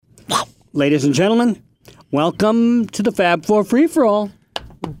Ladies and gentlemen, welcome to the Fab Four Free-For-All.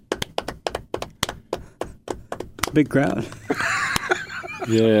 Big crowd.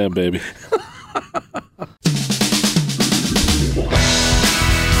 Yeah, baby.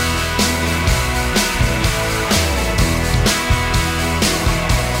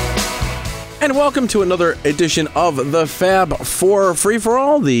 And welcome to another edition of the Fab Four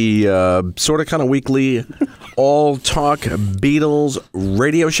Free-For-All, the sort of kind of weekly all-talk Beatles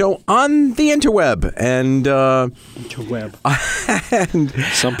radio show on the interweb. And Interweb. and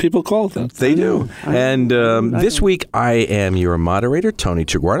Some people call it that. they do. And this week, I am your moderator, Tony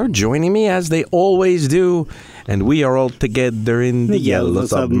Chiguardo, joining me as they always do. And we are all together in the Yellow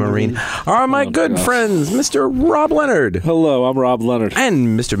Submarine. Are my good friends, Mr. Rob Leonard. Hello, I'm Rob Leonard.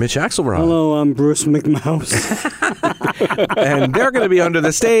 And Mr. Mitch Axelrod. Hello, I'm Bruce McMouse. And they're going to be under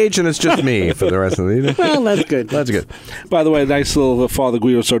the stage, and it's just me for the rest of the evening. Well, that's good. That's good. By the way, nice little Father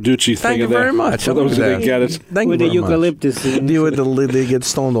Guido Sarducci Thank thing you in there. very much. For those who didn't get it. Thank With you the very much. eucalyptus. They get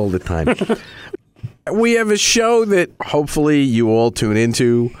stoned all the time. We have a show that hopefully you all tune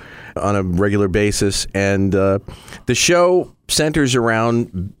into on a regular basis, and the show centers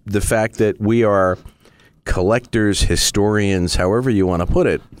around the fact that we are collectors, historians, however you want to put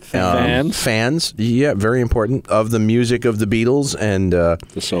it. Fans, yeah, very important, of the music of the Beatles and The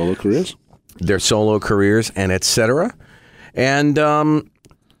solo careers. their solo careers and etc. And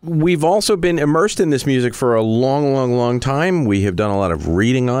we've also been immersed in this music for a long, long, long time. We have done a lot of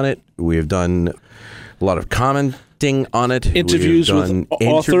reading on it. We have done a lot of commenting on it. Interviews with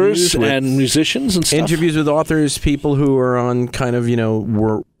authors with and musicians and stuff. interviews with authors, people who are on kind of,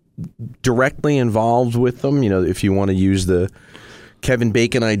 were directly involved with them. If you want to use the Kevin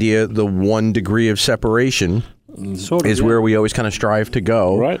Bacon idea, the 1 degree of separation Sort of, is yeah. where we always kind of strive to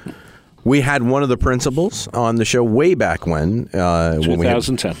go. Right. We had one of the principals on the show way back when. When we had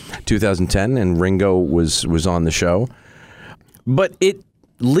 2010. 2010, and Ringo was on the show. But it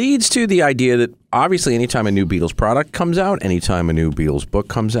leads to the idea that obviously anytime a new Beatles product comes out, anytime a new Beatles book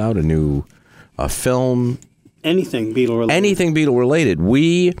comes out, a new film, Anything Beatle-related. anything Beatle related,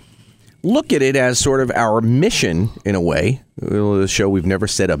 we look at it as sort of our mission in a way. The show, we've never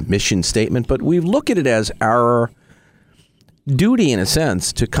said a mission statement, but we look at it as our duty in a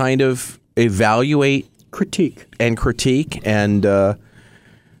sense to kind of evaluate Critique. and critique and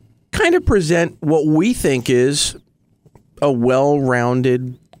kind of present what we think is a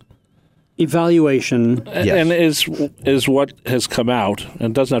well-rounded Evaluation. Yes. And is what has come out,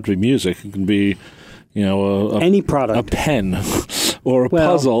 and it doesn't have to be music. It can be, Any a product. pen or a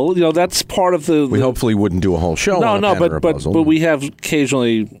Well- puzzle. That's part of the. we hopefully wouldn't do a whole show on a pen or a puzzle. but we have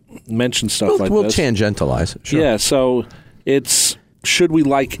occasionally mentioned stuff like we'll this. tangentialize it. Sure. Yeah, so it's should we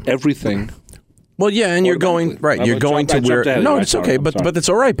like everything? Well, yeah, and you're going Automatically. right. I'm You're gonna going jump- I to where. jumped ahead of No, you. it's I'm okay, sorry. but that's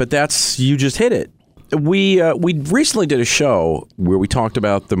all right. But that's you just hit it. We recently did a show where we talked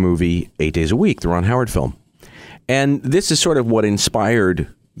about the movie 8 Days a Week, the Ron Howard film, and this is sort of what inspired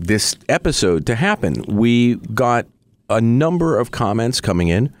this episode to happen. We got a number of comments coming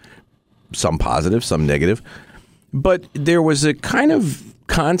in, some positive, some negative, but there was a kind of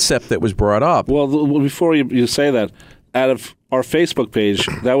concept that was brought up. Well, before you say that, out of our Facebook page,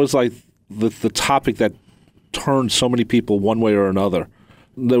 that was like the topic that turned so many people one way or another.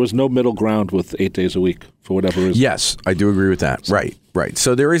 There was no middle ground with 8 days a week for whatever reason. Yes, I do agree with that. Right.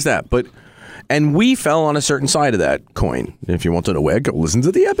 So there is that. And we fell on a certain side of that coin. If you want to know where, go listen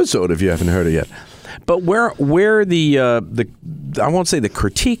to the episode if you haven't heard it yet. But where the I won't say the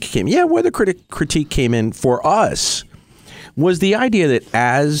critique came. Yeah, where the critique came in for us was the idea that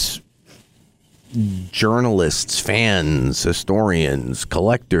as journalists, fans, historians,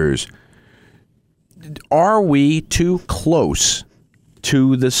 collectors, are we too close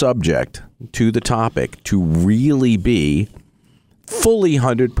to the subject, to the topic, to really be fully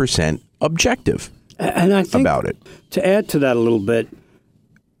 100% objective And I think about it? to add to that a little bit,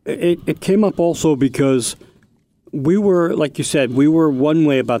 it came up also because we were, like you said, we were one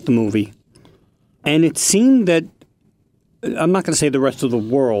way about the movie. And it seemed that, I'm not going to say the rest of the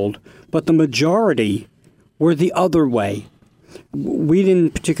world, but the majority were the other way. We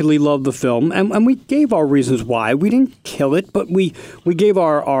didn't particularly love the film, and we gave our reasons why. We didn't kill it, but we gave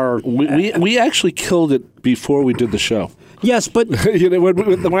our We actually killed it before we did the show. yes, but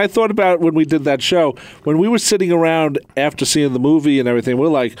When I thought about when we did that show, when we were sitting around after seeing the movie and everything, we're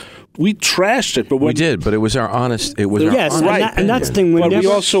like, we trashed it. But when, We did, but it was our honest. It was our yes, honest and, and that's the thing. But never, we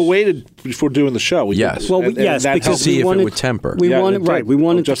also waited before doing the show. We Yes. did. Well, And yes, that because helped. see we if it wanted would temper. We Yeah, wanted it did. right. We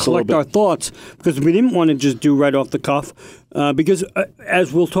wanted to Just a little collect our bit. thoughts because we didn't want to just do right off the cuff. Because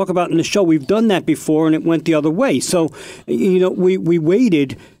as we'll talk about in the show, we've done that before and it went the other way. So, we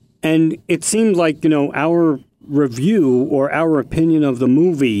waited And it seemed like, our review or our opinion of the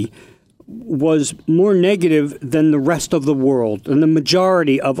movie was more negative than the rest of the world and the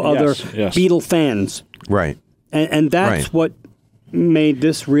majority of other yes. Beatle fans. Right. And that's Right. what made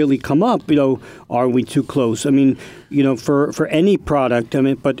this really come up. Are we too close? I mean, for any product,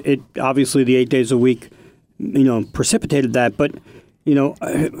 but it obviously the 8 days a week, precipitated that. But,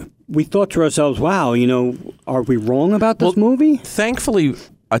 we thought to ourselves, wow, are we wrong about this movie? Thankfully,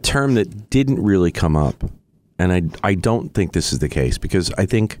 a term that didn't really come up, and I don't think this is the case, because I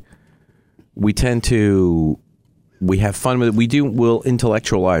think we have fun with it. We'll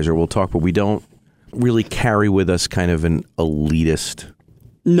intellectualize or we'll talk, but we don't really carry with us kind of an elitist.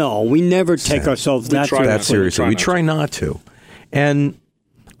 No, we never take ourselves that seriously. We try not to. And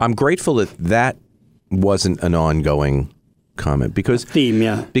I'm grateful that wasn't an ongoing comment, because theme,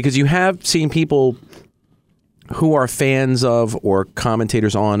 yeah. Because you have seen people who are fans of or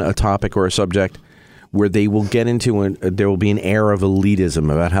commentators on a topic or a subject where they will get into there will be an air of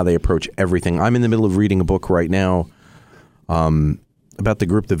elitism about how they approach everything. I'm in the middle of reading a book right now about the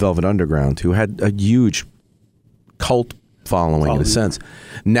group The Velvet Underground, who had a huge cult following in a sense.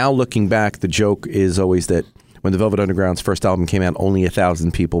 Now looking back, the joke is always that when the Velvet Underground's first album came out, only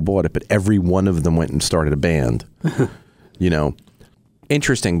 1,000 people bought it, but every one of them went and started a band.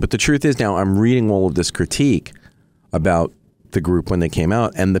 Interesting. But the truth is, now I'm reading all of this critique about the group when they came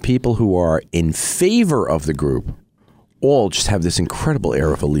out, and the people who are in favor of the group all just have this incredible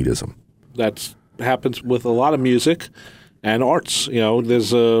air of elitism. That happens with a lot of music and arts.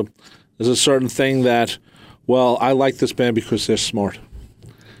 There's a certain thing that, well, I like this band because they're smart.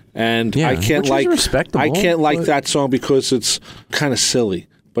 And I can't like that song because it's kind of silly,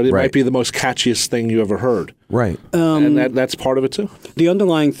 but it might be the most catchiest thing you ever heard. Right. And that's part of it too. The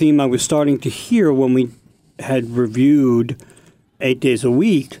underlying theme I was starting to hear when we had reviewed 8 Days a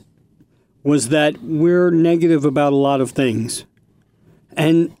Week was that we're negative about a lot of things.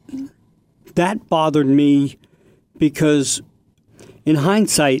 And that bothered me because in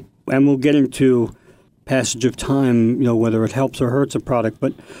hindsight, and we'll get into passage of time, whether it helps or hurts a product,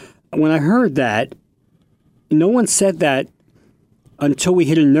 but when I heard that, no one said that until we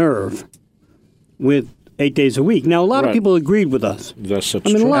hit a nerve with 8 Days a Week. Now, a lot of people agreed with us. That's a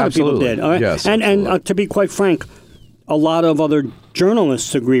lot of people did. All right? Yes, and to be quite frank, a lot of other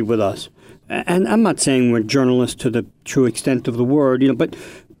journalists agreed with us. And I'm not saying we're journalists to the true extent of the word, but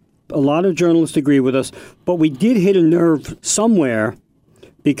a lot of journalists agree with us. But we did hit a nerve somewhere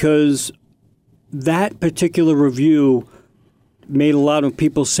because that particular review made a lot of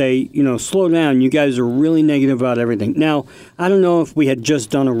people say, slow down, you guys are really negative about everything. Now, I don't know if we had just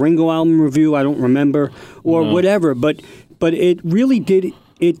done a Ringo album review, I don't remember, or whatever, but it really did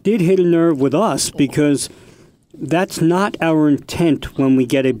hit a nerve with us because that's not our intent when we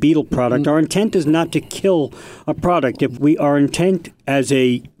get a Beatle product. Our intent is not to kill a product. Our intent as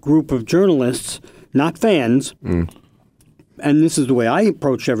a group of journalists, not fans, and this is the way I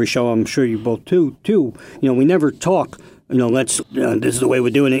approach every show, I'm sure you both too. We never talk, this is the way we're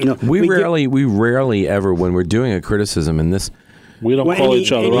doing it. We rarely ever, when we're doing a criticism in this, we don't call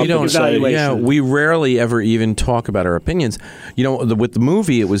each other up and say, we rarely ever even talk about our opinions. With the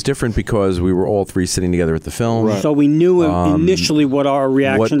movie, it was different because we were all three sitting together at the film. Right. So we knew initially what our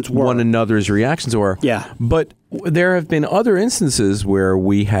reactions were. One another's reactions were. Yeah. But there have been other instances where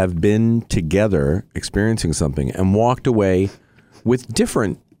we have been together experiencing something and walked away with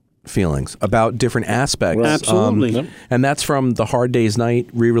different feelings about different aspects. Right. Absolutely. And that's from the Hard Day's Night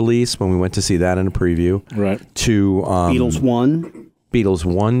re-release when we went to see that in a preview. Right. To Beatles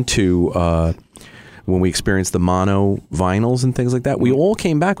 1 to when we experienced the mono vinyls and things like that. We all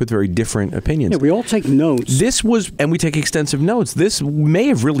came back with very different opinions. Yeah, we all take notes. And we take extensive notes. This may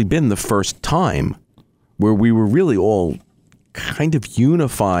have really been the first time where we were really all kind of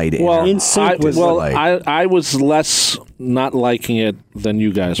unified. In sync with I was less not liking it than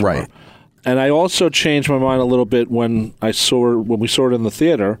you guys were. Right. And I also changed my mind a little bit when we saw it in the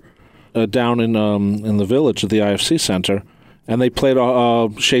theater down in the Village at the IFC Center, and they played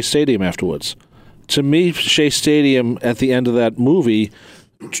Shea Stadium afterwards. To me, Shea Stadium at the end of that movie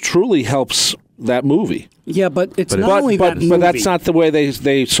truly helps that movie. Yeah, but it's not only that movie. But that's not the way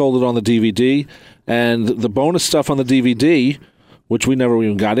they sold it on the DVD. And the bonus stuff on the DVD, which we never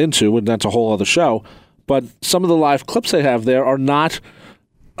even got into, and that's a whole other show, but some of the live clips they have there are not...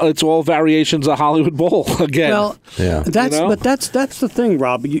 It's all variations of Hollywood Bowl again. Well, that's the thing,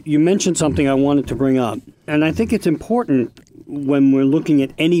 Rob. You mentioned something I wanted to bring up, and I think it's important when we're looking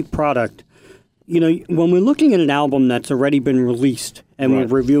at any product. When we're looking at an album that's already been released and we're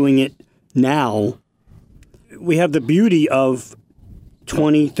reviewing it now, we have the beauty of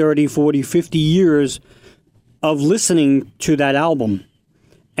 20, 30, 40, 50 years of listening to that album.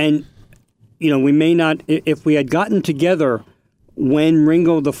 And, we may not, if we had gotten together when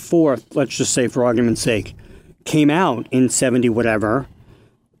Ringo the Fourth, let's just say for argument's sake, came out in 70 whatever,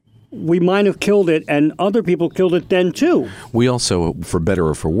 we might have killed it, and other people killed it then too. We also, for better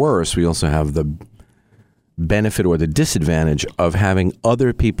or for worse, we also have the benefit or the disadvantage of having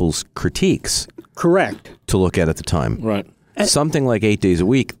other people's critiques Correct. to look at the time. Right. Something like 8 Days a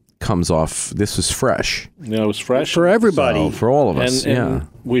Week comes off, this was fresh. Yeah, it was fresh. For everybody. So, for all of us, And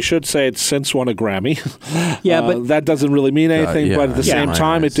we should say it's since won a Grammy. Yeah, but that doesn't really mean anything, yeah, but at the yeah. same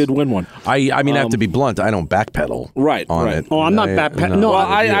time, it did win one. I mean, I have to be blunt, I don't backpedal Right, on right. it. Oh, I'm not backpedaling. No, Well,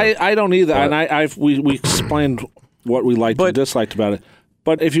 I don't either, and we explained what we liked But- and disliked about it.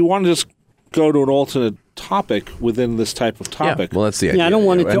 But if you want to just go to an alternate topic within this type of topic, Well, that's the idea. Yeah, I don't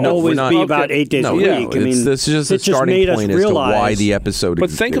want it to And always we're not- be about 8 days No, a yeah, week. I mean, it's just a it just starting made us point as to why realize. the episode but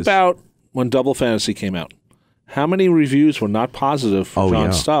think is- about when Double Fantasy came out. How many reviews were not positive for Oh,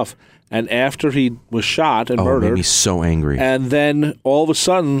 John's yeah. stuff? And after he was shot and Oh, it made murdered, me so angry. and then all of a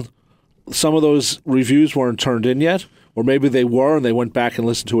sudden, some of those reviews weren't turned in yet, or maybe they were, and they went back and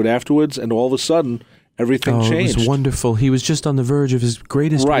listened to it afterwards, and all of a sudden, everything Oh, changed. it was wonderful. He was just on the verge of his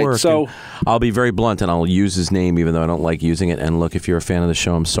greatest Right, work. so- And I'll be very blunt, and I'll use his name, even though I don't like using it. And look, if you're a fan of the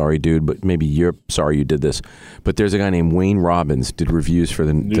show, I'm sorry, dude, but maybe you're sorry you did this. But there's a guy named Wayne Robbins did reviews for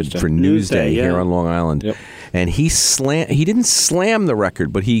Newsday. for Newsday Newsday, here yeah. on Long Island, Yep. and he didn't slam the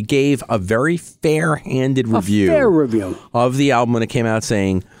record, but he gave a very fair-handed review. Fair review. Of the album when it came out,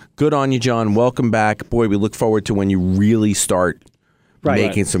 saying, "Good on you, John. Welcome back. Boy, we look forward to when you really start." Right.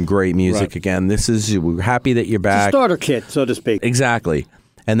 Making some great music Right. again. We're happy that you're It's a back. starter kit, so to speak. Exactly.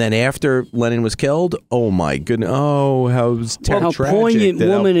 And then after Lennon was killed, oh my goodness, how How tragic. poignant that-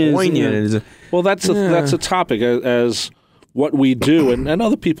 how woman is, poignant yeah. it is. Well, that's a topic as what we do, and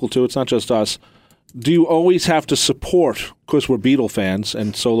other people too. It's not just us. Do you always have to support? Because we're Beatle fans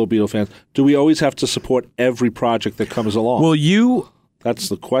and solo Beatle fans. Do we always have to support every project that comes along? Well, you That's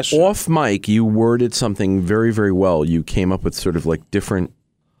the question. off mic, you worded something very, very well. You came up with sort of like different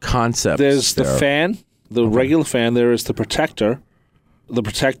concepts. There's the there. fan, the regular fan. There is the protector. The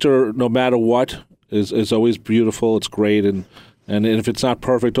protector, no matter what, is always beautiful. It's great, and if it's not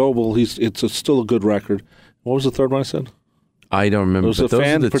perfect, it's still a good record. What was the third one I said? I don't remember. There's but the those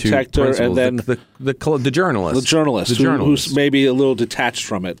fan, are the two protector, and principles. then the journalist. the journalist, The journalist. who's maybe a little detached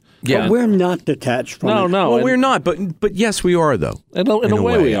from it. Yeah. But we're not detached from No, it. no. Well, and- we're not, but yes, we are though. In a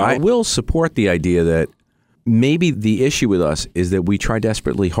way, we are. I will support the idea that maybe the issue with us is that we try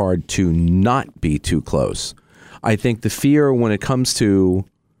desperately hard to not be too close. I think the fear when it comes to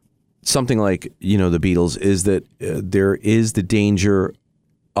something like, the Beatles is that there is the danger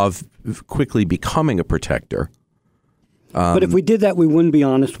of quickly becoming a protector. But if we did that, we wouldn't be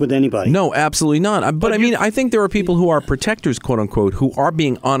honest with anybody. No, absolutely not. But I mean, I think there are people who are protectors, quote unquote, who are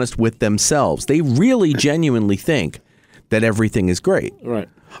being honest with themselves. They really genuinely think that everything is great. Right.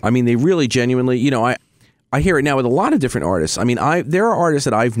 I mean, they really genuinely, I hear it now with a lot of different artists. I mean, there are artists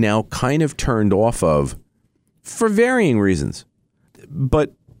that I've now kind of turned off of for varying reasons.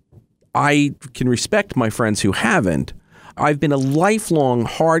 But I can respect my friends who haven't. I've been a lifelong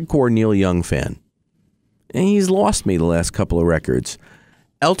hardcore Neil Young fan. And he's lost me the last couple of records.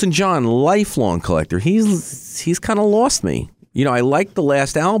 Elton John, lifelong collector. He's kind of lost me. I like the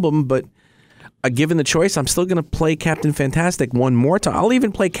last album, but given the choice, I'm still going to play Captain Fantastic one more time. I'll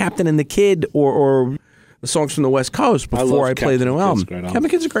even play Captain and the Kid or the songs from the West Coast before I play the new album. Captain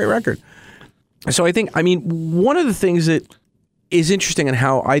Kid's a great record. So one of the things that is interesting in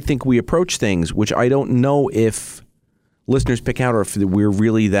how I think we approach things, which I don't know if listeners pick out or if we're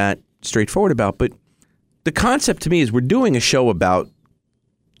really that straightforward about, but the concept to me is we're doing a show about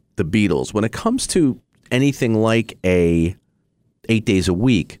the Beatles. When it comes to anything like 8 Days a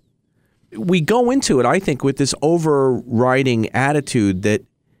Week, we go into it, I think, with this overriding attitude that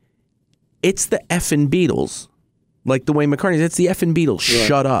it's the effing Beatles. Like the way McCartney said, it's the effing Beatles. Right.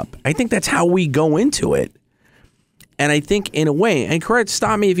 Shut up. I think that's how we go into it. And I think in a way, and correct,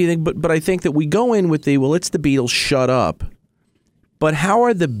 stop me if you think, but I think that we go in with it's the Beatles, shut up. But how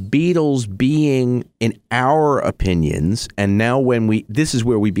are the Beatles being, in our opinions, and now this is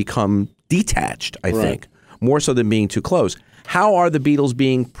where we become detached, I think, more so than being too close. How are the Beatles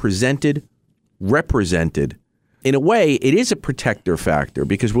being presented, represented? In a way, it is a protector factor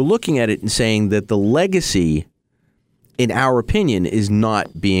because we're looking at it and saying that the legacy, in our opinion, is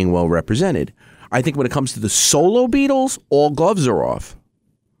not being well represented. I think when it comes to the solo Beatles, all gloves are off.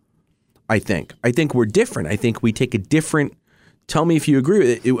 I think we're different. I think we take a different Tell me if you agree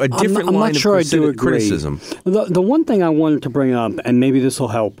with it. A different I'm line not sure of I do agree. criticism. The one thing I wanted to bring up, and maybe this will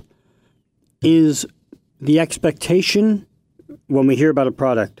help, is the expectation when we hear about a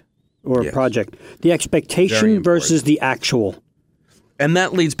product or a project. The expectation versus the actual. And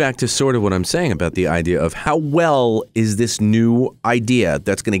that leads back to sort of what I'm saying about the idea of how well is this new idea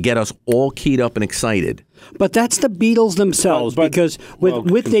that's going to get us all keyed up and excited. But that's the Beatles themselves, because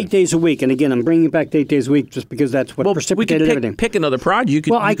with 8 days a week, and again, I'm bringing it back to 8 days a week just because that's what precipitated everything. Pick another project. You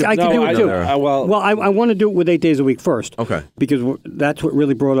could. Well, I could do it too. I want to do it with 8 days a week first. Okay. Because that's what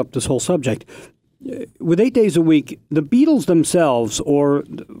really brought up this whole subject. With 8 days a week, the Beatles themselves, or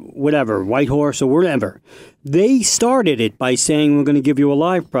whatever, White Horse or whatever, they started it by saying, we're going to give you a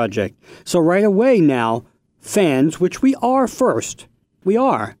live project. So right away now, fans, which we are first, we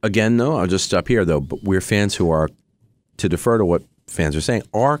are. Again, no, I'll just stop here, though. But we're fans who are, to defer to what fans are saying,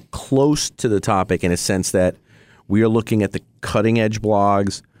 are close to the topic in a sense that we are looking at the cutting-edge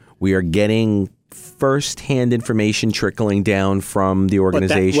blogs. We are getting first-hand information trickling down from the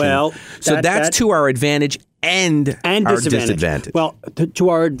organization. That's to our advantage and our disadvantage. Well,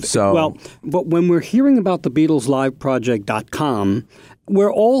 but when we're hearing about the Beatles Live Project.com,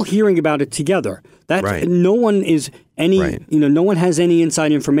 we're all hearing about it together. No one is no one has any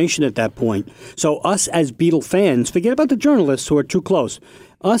inside information at that point. So us as Beatle fans, forget about the journalists who are too close.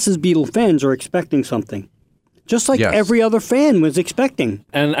 Us as Beatle fans are expecting something, just like every other fan was expecting.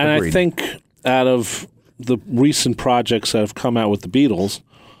 And I think out of the recent projects that have come out with the Beatles,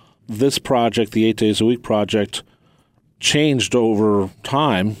 this project, the 8 Days a Week project, changed over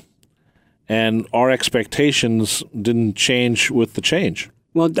time, and our expectations didn't change with the change.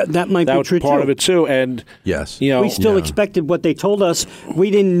 Well, that might be true, too. That was part of it, too. And, we still expected what they told us.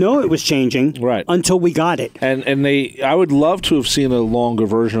 We didn't know it was changing until we got it. And I would love to have seen a longer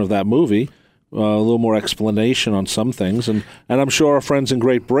version of that movie, a little more explanation on some things. And I'm sure our friends in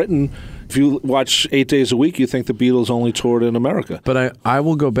Great Britain, if you watch 8 Days a Week, you think the Beatles only toured in America. But I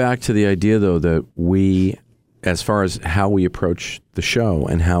will go back to the idea, though, that we, as far as how we approach the show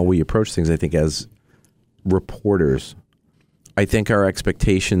and how we approach things, I think as reporters, I think our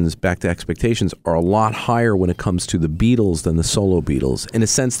expectations, are a lot higher when it comes to the Beatles than the solo Beatles, in a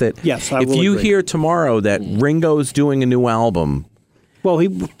sense that if you hear tomorrow that Ringo's doing a new album. Well,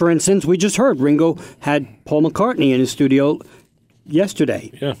 for instance, we just heard Ringo had Paul McCartney in his studio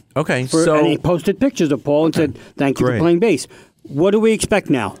yesterday. Yeah. Okay. And he posted pictures of Paul and said, thank you for playing bass. What do we expect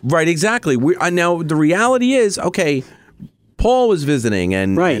now? Right, exactly. Now, the reality is, Paul was visiting,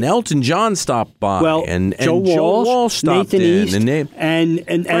 and Elton John stopped by, and Joe Walsh stopped Nathan in, East,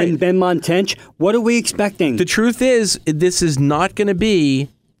 and Ben Montench. What are we expecting? The truth is, this is not going to be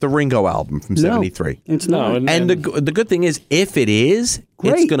the Ringo album from '73. It's not. And the good thing is, if it is,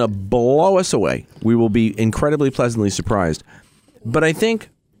 it's going to blow us away. We will be incredibly pleasantly surprised. But I think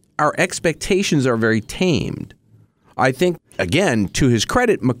our expectations are very tamed. I think, again, to his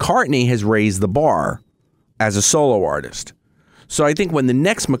credit, McCartney has raised the bar as a solo artist. So I think when the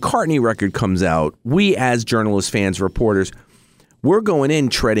next McCartney record comes out, we as journalists, fans, reporters, we're going in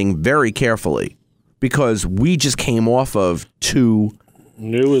treading very carefully because we just came off of two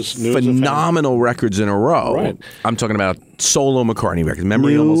phenomenal records in a row. Right. I'm talking about solo McCartney records.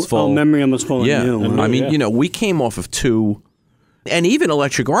 Memory Almost Full. Memory Almost Full. Yeah. I mean, we came off of two, and even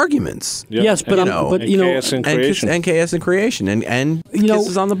Electric Arguments. Yeah. Yes, but KS and Creation. And KS and Creation. And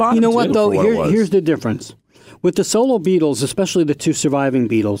Kisses on the Bottom. You know what, though? Here's the difference. With the solo Beatles, especially the two surviving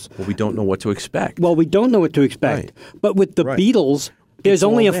Beatles. Well, we don't know what to expect. Well, we don't know what to expect. Right. But with the Beatles, there's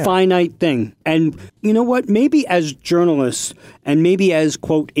only a finite thing. And you know what? Maybe as journalists and maybe as,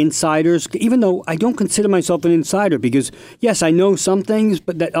 quote, insiders, even though I don't consider myself an insider because, yes, I know some things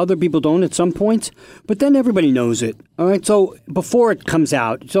but that other people don't at some points, but then everybody knows it. All right? So before it comes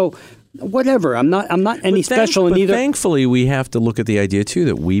out. So whatever. I'm not any special in either. But thankfully, we have to look at the idea, too,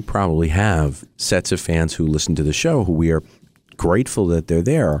 that we probably have sets of fans who listen to the show who we are grateful that they're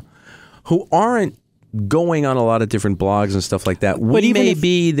there, who aren't going on a lot of different blogs and stuff like that. We may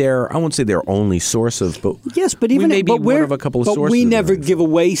be their, I won't say their only source of, but yes, but even we may be one of a couple of sources. But we never give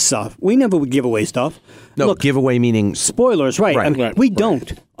away stuff. We never would give away stuff. No, look, give away meaning spoilers, right? I mean, we don't.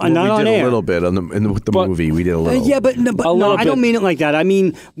 Not on air. We did a little bit with the movie. We did a little. Yeah, but no, I don't mean it like that. I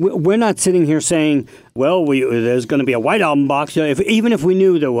mean, we're not sitting here saying, well, there's going to be a White Album box. Even if we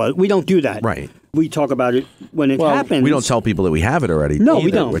knew there was, we don't do that. Right. We talk about it when it happens. We don't tell people that we have it already. No,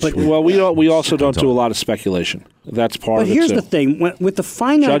 either, we don't. We also don't do a lot of speculation. That's part of it, But here's the thing. With the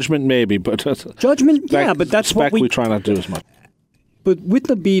finite... Judgment, maybe, but... Judgment, but that's what we try not to do as much. But with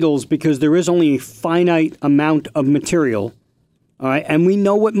the Beatles, because there is only a finite amount of material, All right, and we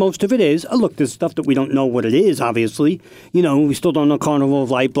know what most of it is. Look, there's stuff that we don't know what it is, obviously. We still don't know Carnival of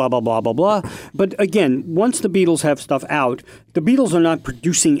Light, blah, blah, blah, blah, blah. But again, once the Beatles have stuff out, the Beatles are not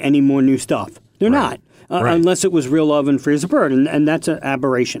producing any more new stuff. They're not, unless it was Real Love and Free as a Bird, and that's an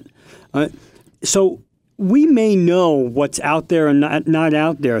aberration. So we may know what's out there and not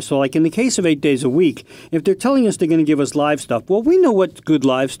out there. So like in the case of 8 Days a Week, if they're telling us they're going to give us live stuff, well, we know what's good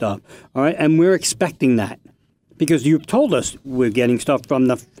live stuff, all right, and we're expecting that. Because you've told us we're getting stuff from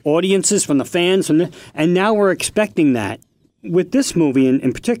the audiences, from the fans, and now we're expecting that. With this movie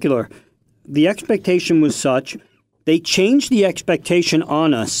in particular, the expectation was such, they changed the expectation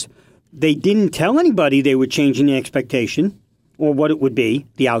on us. They didn't tell anybody they were changing the expectation or what it would be,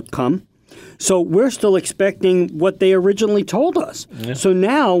 the outcome. So we're still expecting what they originally told us. Yeah. So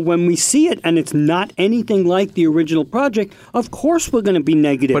now when we see it and it's not anything like the original project, of course we're going to be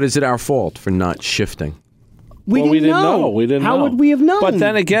negative. But is it our fault for not shifting? We didn't know. How would we have known? But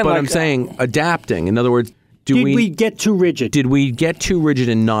then again, I'm saying adapting. In other words, did we get too rigid? Did we get too rigid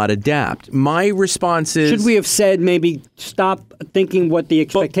and not adapt? My response is... Should we have said maybe stop thinking what the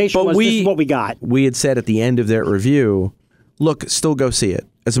expectation was? This is what we got. We had said at the end of that review, look, still go see it.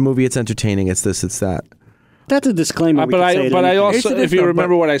 As a movie, it's entertaining. It's this, it's that. That's a disclaimer. But I also, if you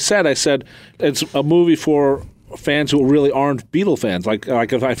remember what I said it's a movie for fans who really aren't Beatle fans. Like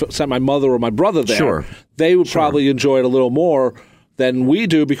if I sent my mother or my brother there, they would probably enjoy it a little more than we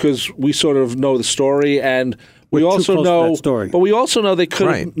do because we sort of know the story and we also know. But we also know they could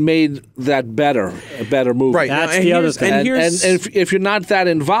have made that a better movie. Right, that's the other thing. And if you're not that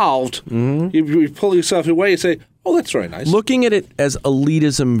involved, you pull yourself away and say, "Oh, that's very nice." Looking at it as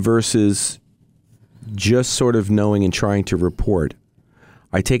elitism versus just sort of knowing and trying to report.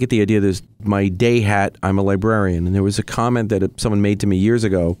 I take it the idea there's my day hat, I'm a librarian. And there was a comment that someone made to me years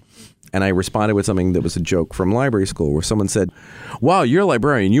ago, and I responded with something that was a joke from library school where someone said, wow, you're a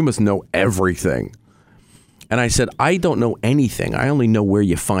librarian, you must know everything. And I said, I don't know anything. I only know where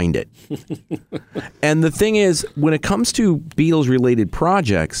you find it. And the thing is, when it comes to Beatles-related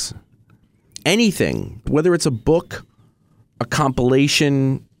projects, anything, whether it's a book, a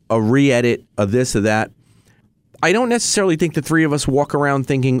compilation, a re-edit, a this or that, I don't necessarily think the three of us walk around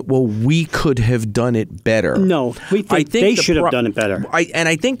thinking, well, we could have done it better. No, we think they should have done it better. And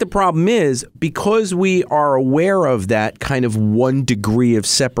I think the problem is, because we are aware of that kind of 1 degree of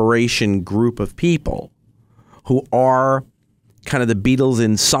separation group of people who are kind of the Beatles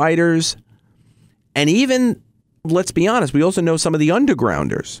insiders, and even, let's be honest, we also know some of the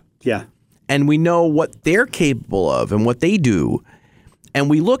undergrounders. Yeah. And we know what they're capable of and what they do. And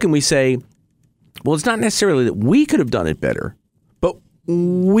we look and we say, well, it's not necessarily that we could have done it better, but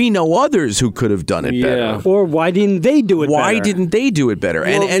we know others who could have done it better. Or why didn't they do it better? Why didn't they do it better?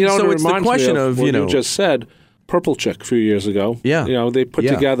 Well, and so it's the question of what you just said, Purple Chick a few years ago. Yeah. They put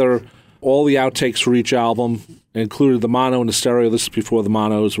together all the outtakes for each album, included the mono and the stereo. This is before the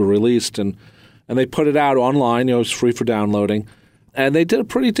monos were released, and they put it out online. It was free for downloading, and they did a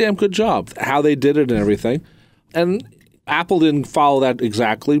pretty damn good job. How they did it and everything, and Apple didn't follow that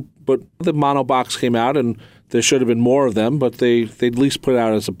exactly. But the mono box came out, and there should have been more of them, but they at least put it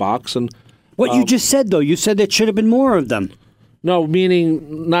out as a box. And what you just said, though, you said there should have been more of them. No,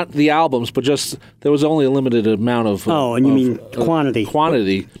 meaning not the albums, but just there was only a limited amount of. Oh, and you mean quantity?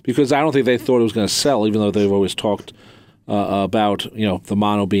 Quantity, because I don't think they thought it was going to sell, even though they've always talked about the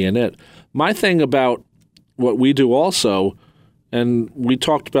mono being it. My thing about what we do also, and we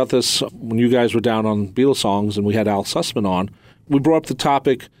talked about this when you guys were down on Beatles songs, and we had Al Sussman on. We brought up the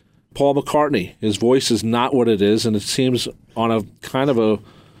topic. Paul McCartney, his voice is not what it is, and it seems on a kind of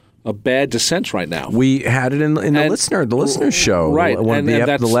a bad descent right now. We had it in the listener's show, right?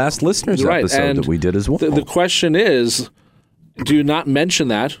 The last listeners episode that we did as well. The question is, do you not mention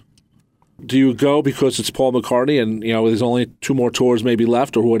that? Do you go because it's Paul McCartney and there's only 2 more tours maybe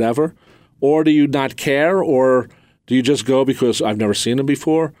left or whatever, or do you not care, or do you just go because I've never seen him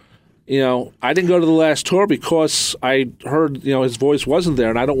before? I didn't go to the last tour because I heard, his voice wasn't there,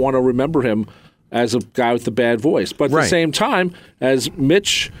 and I don't want to remember him as a guy with a bad voice. But at the same time, as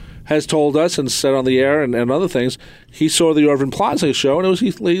Mitch has told us and said on the air and other things, he saw the Irving Plaza show, and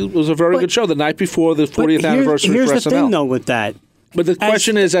it was a very good show the night before the 40th anniversary for SNL. Here's the thing, though, with that. But the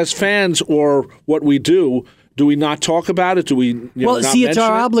question is, as fans or what we do we not talk about it? Do we not see, it's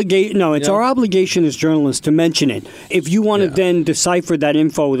our obligation. No, it's our obligation as journalists to mention it. If you want to then decipher that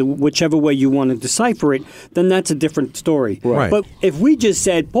info whichever way you want to decipher it, then that's a different story. Right. But if we just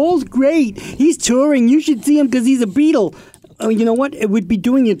said, Paul's great, he's touring, you should see him because he's a Beatle, you know what? It would be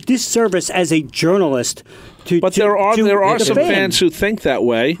doing a disservice as a journalist to. But to, there are the some fans who think that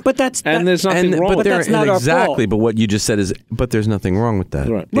way. But there's nothing wrong with that. that's not our exactly. fault. But what you just said is, but there's nothing wrong with that.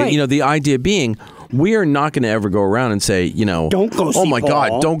 Right. Right. You know, the idea being, we are not going to ever go around and say, you know, Don't go oh see my Paul.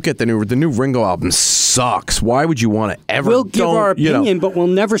 God, don't get the new Ringo album sucks. Why would you want to ever? We'll give don't, our you know. opinion, but we'll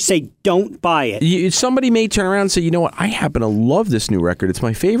never say don't buy it. Somebody may turn around and say, you know what, I happen to love this new record. It's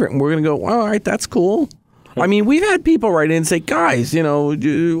my favorite. And we're going to go, all right, that's cool. I mean, we've had people write in and say, guys, you know,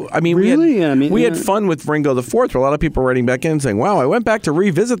 Really? we had fun with Ringo the Fourth, where a lot of people writing back in saying, wow, I went back to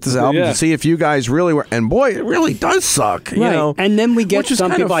revisit this album to see if you guys really were, and boy, it really does suck. You know? And then we get Which is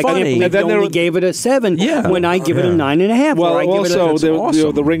some kind of people, I can't funny. believe And then they there only were- gave it a 7 when I give it a 9.5. Well, or I give also, it a,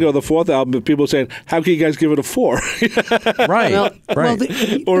 awesome. the Ringo the Fourth album, people saying, how can you guys give it a 4? Right, well, right.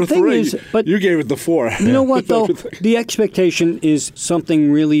 Or the a thing 3. is, but You gave it the 4. you know what, though? The expectation is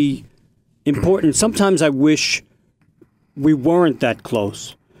something really important. Sometimes I wish we weren't that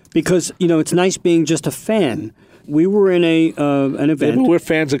close because, you know, it's nice being just a fan. We were in an Yeah, event. but we're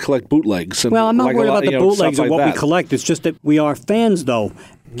fans that collect bootlegs. And Well, I'm not like a worried lot- about the you know, bootlegs stuff or like what we that. collect. It's just that we are fans, though.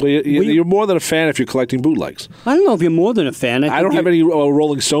 Well, you're more than a fan if you're collecting bootlegs. I don't know if you're more than a fan. I don't have any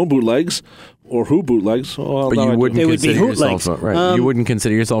Rolling Stone bootlegs or Who bootlegs. Well, But no, I you do. wouldn't They would be consider bootlegs. yourself you wouldn't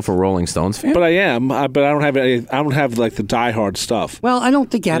consider yourself a Rolling Stones fan. But I am. But I don't have any. I don't have like the diehard stuff. Well, I don't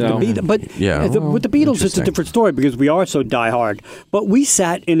think you have You to be be. But Yeah, well, with the Beatles, it's a interesting. different story because we are so diehard. But we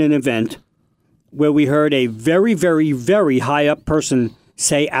sat in an event where we heard a very, very, very high up person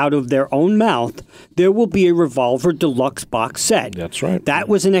say out of their own mouth, there will be a Revolver deluxe box set. That's right. That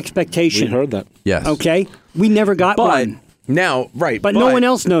was an expectation. We heard that. Yes. Okay? We never got But one. now, right. But no one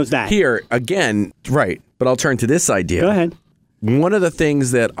else knows that. Here, again, right. But I'll turn to this idea. Go ahead. One of the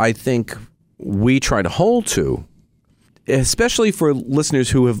things that I think we try to hold to, especially for listeners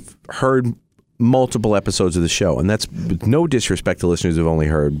who have heard multiple episodes of the show, and that's with no disrespect to listeners who've only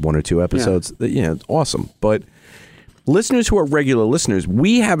heard 1 or 2 episodes, you know, it's awesome. But listeners who are regular listeners,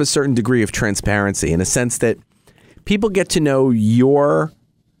 we have a certain degree of transparency in a sense that people get to know your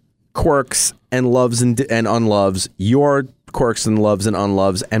quirks and loves and unloves, your quirks and loves and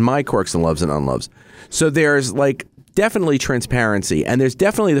unloves, and my quirks and loves and unloves. So there's like definitely transparency, and there's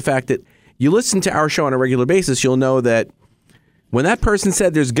definitely the fact that you listen to our show on a regular basis, you'll know that when that person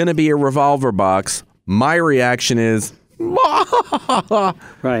said there's going to be a Revolver box, my reaction is,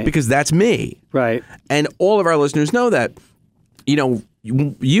 Right. because that's me. Right. And all of our listeners know that. You know,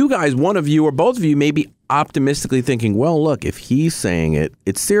 you guys, one of you or both of you may be optimistically thinking, well, look, if he's saying it,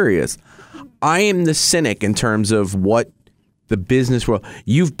 it's serious. I am the cynic in terms of what the business world,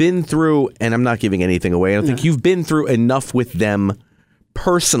 you've been through, and I'm not giving anything away. I don't think you've been through enough with them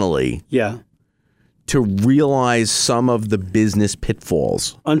personally Yeah. to realize some of the business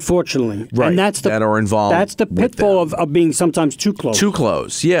pitfalls. Unfortunately. Right, And that's the, that are involved That's the with pitfall them. of being sometimes too close. Too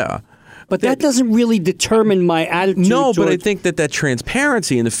close, yeah. But that doesn't really determine my attitude. No, but I towards- think that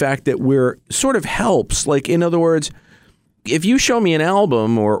transparency and the fact that we're sort of helps. Like, in other words, if you show me an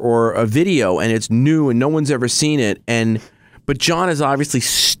album or a video and it's new and no one's ever seen it, but John is obviously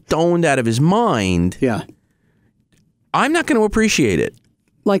stoned out of his mind, Yeah. I'm not going to appreciate it.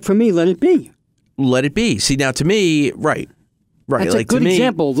 Like for me, Let It Be. Let it be. See, now to me, right. That's like a good to me,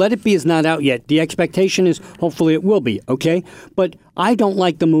 example. Let It Be is not out yet. The expectation is hopefully it will be, okay? But I don't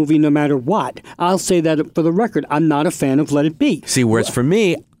like the movie no matter what. I'll say that for the record. I'm not a fan of Let It Be. See, whereas for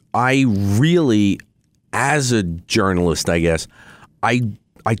me, I really, as a journalist, I guess, I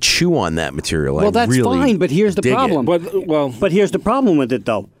chew on that material. Well, that's really fine, but here's the dig it. problem. But here's the problem with it,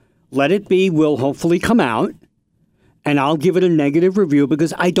 though. Let It Be will hopefully come out, and I'll give it a negative review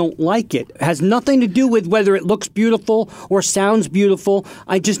because I don't like it. It has nothing to do with whether it looks beautiful or sounds beautiful.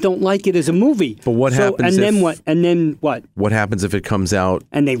 I just don't like it as a movie. But what happens And then if- what? And then what? What happens if it comes out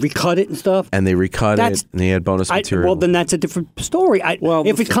And they recut it and stuff? and they recut That's- it and they add bonus material? Well, then that's a different story. Well,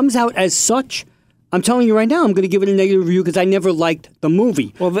 if it comes out as such, I'm telling you right now, I'm going to give it a negative review because I never liked the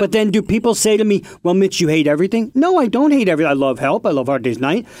movie. But then do people say to me, well, Mitch, you hate everything? No, I don't hate everything. I love Help. I love Hard Day's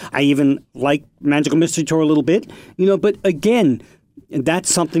Night. I even like Magical Mystery Tour a little bit. You know, but again,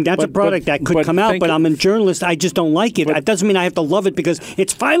 that's something, that's a product that could come out, but I'm a journalist. I just don't like it. That doesn't mean I have to love it because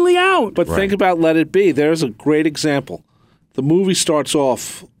it's finally out. But think about Let It Be. There's a great example. The movie starts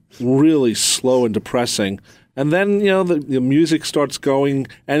off really slow and depressing. And then, you know, the music starts going,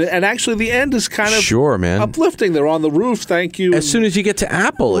 and actually the end is kind of Sure, man. uplifting. They're on the roof, thank you. As soon as you get to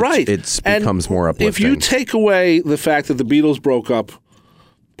Apple, right. it And becomes more uplifting. If you take away the fact that the Beatles broke up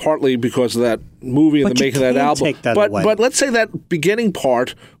partly because of that movie and But the you making of that can't album. take that but away. but let's say that beginning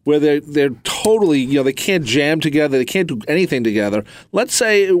part where they're totally, they can't jam together, they can't do anything together. Let's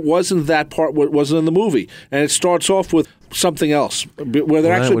say it wasn't that part what wasn't in the movie, and it starts off with something else where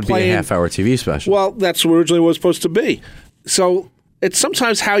they're That actually would playing be a half-hour TV special. Well, that's what originally was supposed to be. So it's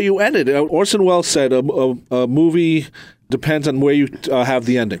sometimes how you end it. Orson Welles said a movie depends on where you have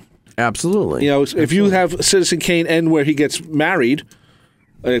the ending. Absolutely. If you have Citizen Kane end where he gets married,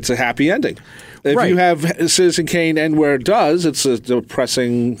 it's a happy ending. If Right. you have Citizen Kane end where it does, it's a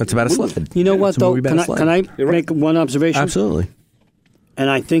depressing. That's about a sled. You know what, It's a though? movie about a sled. Can I You're right. make one observation? Absolutely. And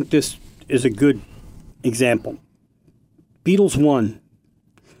I think this is a good example. Beatles 1.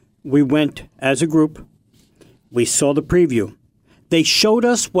 We went as a group. We saw the preview. They showed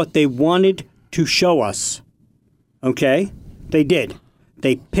us what they wanted to show us. Okay? They did.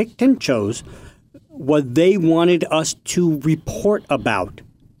 They picked and chose what they wanted us to report about.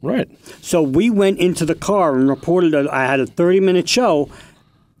 Right. So we went into the car and reported I had a 30-minute show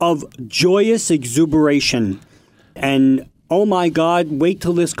of joyous exuberation. And, oh my God, wait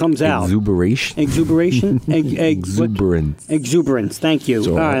till this comes out. Exuberation. Exuberation? Exuberance. Exuberance. Thank you.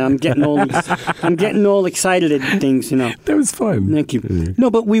 So- All right, I'm getting all excited at things, That was fun. Thank you. No,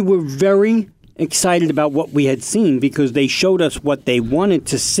 but we were very excited about what we had seen because they showed us what they wanted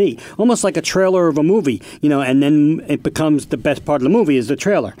to see, almost like a trailer of a movie, and then it becomes the best part of the movie is the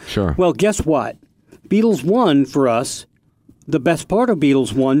trailer. Sure. Well, guess what? Beatles 1 for us, the best part of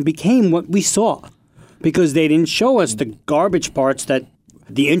Beatles 1 became what we saw because they didn't show us the garbage parts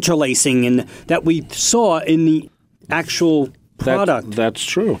the interlacing and that we saw in the actual product. That's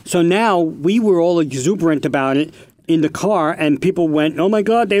true. So now we were all exuberant about it in the car, and people went, "Oh my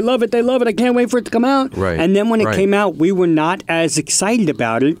God, they love it! I can't wait for it to come out!" Right. And then when it Right. came out, we were not as excited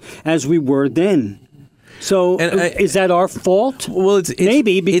about it as we were then. So is that our fault? Well, it's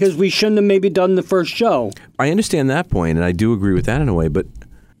maybe because we shouldn't have maybe done the first show. I understand that point, and I do agree with that in a way. But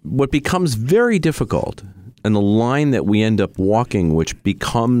what becomes very difficult, and the line that we end up walking, which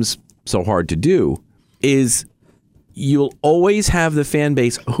becomes so hard to do, is you'll always have the fan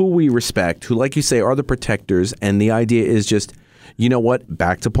base who we respect, who, like you say, are the protectors. And the idea is just, you know what?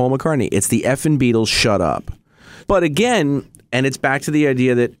 Back to Paul McCartney. It's the effing Beatles. Shut up. But again, and it's back to the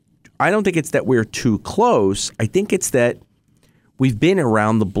idea that I don't think it's that we're too close. I think it's that we've been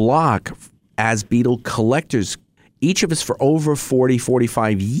around the block as Beatle collectors, each of us for over 40,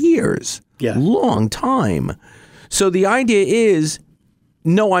 45 years. Yeah. Long time. So the idea is,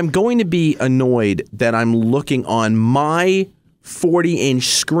 no, I'm going to be annoyed that I'm looking on my 40-inch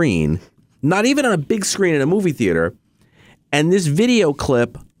screen, not even on a big screen in a movie theater, and this video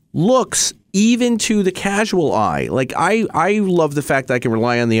clip looks, even to the casual eye, like I love the fact that I can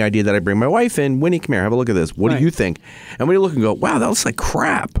rely on the idea that I bring my wife in. Winnie, come here, have a look at this. What Right. do you think? And we look and go, wow, that looks like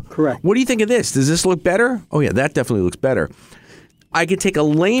crap. Correct. What do you think of this? Does this look better? Oh, yeah, that definitely looks better. I could take a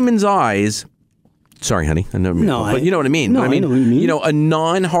layman's eyes. Sorry, honey. I know, No, but you know what I mean. no, I I know what you mean. a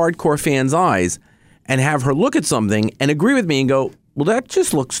non-hardcore fan's eyes, and have her look at something and agree with me and go, well, that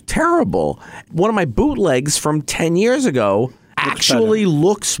just looks terrible. One of my bootlegs from 10 years ago actually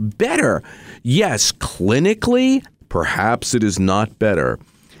looks better. Yes, clinically, perhaps it is not better.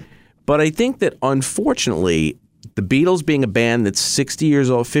 But I think that, unfortunately, the Beatles being a band that's 60 years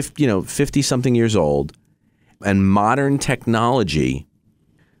old, 50-something years old, and modern technology,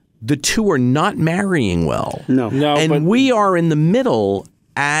 the two are not marrying well. No. And we are in the middle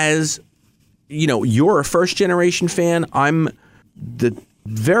as, you're a first-generation fan. I'm the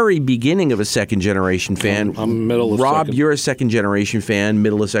very beginning of a second-generation fan. I'm middle of Rob, second. you're a second-generation fan,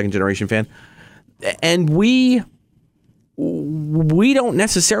 middle of second-generation fan. And we don't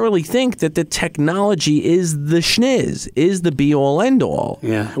necessarily think that the technology is the schniz, is the be-all, end-all.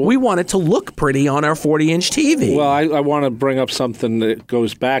 Yeah. We want it to look pretty on our 40-inch TV. Well, I want to bring up something that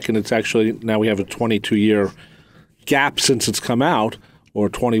goes back, and it's actually now we have a 22-year gap since it's come out, or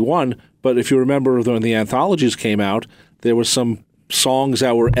 21. But if you remember when the anthologies came out, there were some songs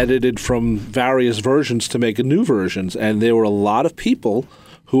that were edited from various versions to make new versions, and there were a lot of people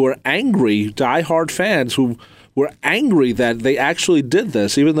who were angry, diehard fans who were angry that they actually did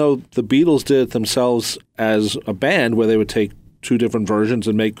this, even though the Beatles did it themselves as a band, where they would take two different versions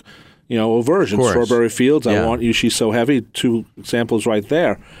and make, a version. Of course. Strawberry Fields, Yeah. I Want You, She's So Heavy, two examples right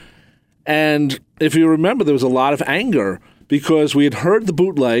there. And if you remember, there was a lot of anger because we had heard the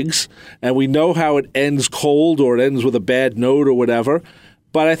bootlegs and we know how it ends cold or it ends with a bad note or whatever.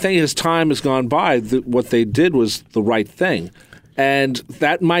 But I think as time has gone by, what they did was the right thing. And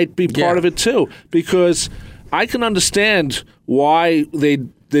that might be part of it too, because I can understand why they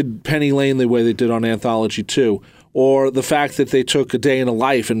did Penny Lane the way they did on Anthology 2, or the fact that they took A Day in a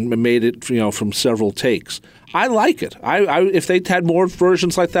Life and made it, from several takes. I like it. If they had more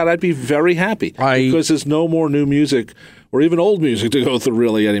versions like that, I'd be very happy because there's no more new music or even old music to go through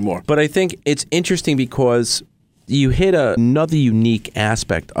really anymore. But I think it's interesting because you hit another unique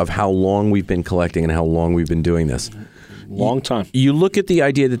aspect of how long we've been collecting and how long we've been doing this. Long time. You look at the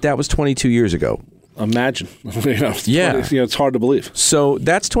idea that was 22 years ago. Imagine. Yeah. It's hard to believe. So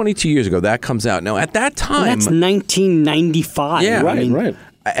that's 22 years ago. That comes out. Now, at that time... That's 1995. Yeah. Right.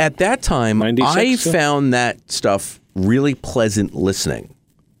 At that time, 96, I yeah. found that stuff really pleasant listening.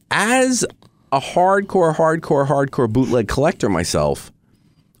 As a hardcore bootleg collector myself,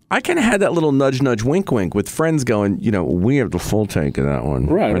 I kind of had that little nudge, wink, with friends going, we have the full take of that one.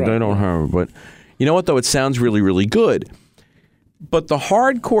 Right. They don't have it. But you know what, though? It sounds really, really good. But the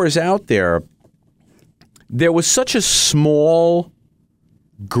hardcores out there, there was such a small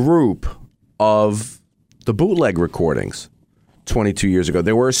group of the bootleg recordings 22 years ago.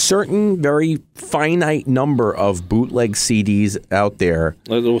 There were a certain very finite number of bootleg CDs out there.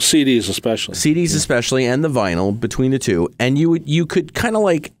 Well, CDs especially, and the vinyl between the two. And you could kind of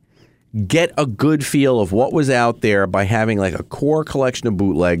like get a good feel of what was out there by having like a core collection of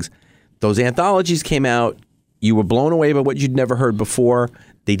bootlegs. Those anthologies came out. You were blown away by what you'd never heard before.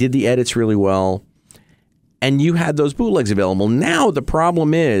 They did the edits really well. And you had those bootlegs available. Now the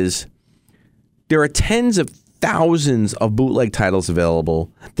problem is there are tens of thousands of bootleg titles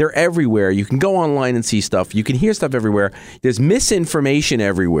available. They're everywhere. You can go online and see stuff. You can hear stuff everywhere. There's misinformation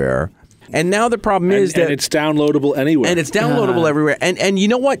everywhere. And now the problem is that... And it's downloadable anywhere. And it's downloadable everywhere. And you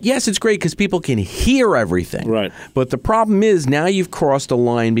know what? Yes, it's great because people can hear everything. Right. But the problem is now you've crossed a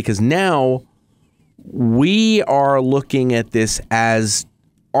line because now we are looking at this as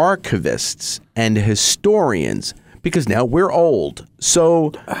archivists and historians because now we're old.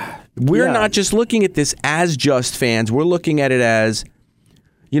 So we're not just looking at this as just fans. We're looking at it as,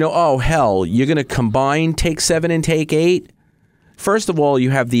 oh, hell, you're going to combine Take 7 and Take 8? First of all,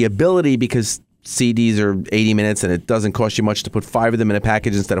 you have the ability because CDs are 80 minutes and it doesn't cost you much to put 5 of them in a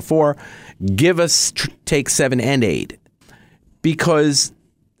package instead of 4. Give us Take 7 and 8 because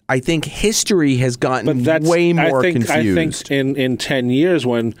I think history has gotten way more confused. I think in 10 years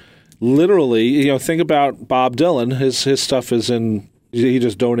when literally, think about Bob Dylan. His stuff is in... He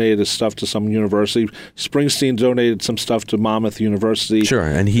just donated his stuff to some university. Springsteen donated some stuff to Monmouth University. Sure,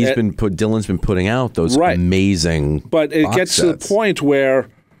 and Dylan's been putting out those amazing But it gets to the point where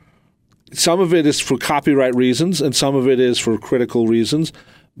some of it is for copyright reasons and some of it is for critical reasons.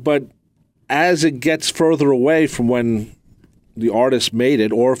 But as it gets further away from when the artist made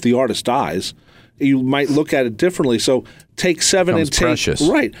it, or if the artist dies, you might look at it differently. So Take 7 and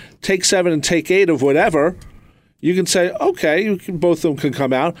Take 7 and Take 8 of whatever. You can say, okay, both of them can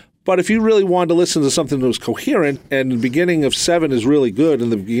come out. But if you really wanted to listen to something that was coherent and the beginning of 7 is really good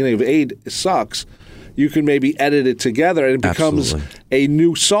and the beginning of 8 sucks, you can maybe edit it together and it becomes a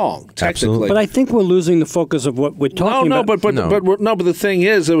new song, technically. Absolutely. But I think we're losing the focus of what we're talking about. But the thing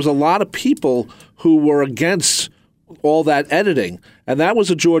is, there was a lot of people who were against all that editing. And that was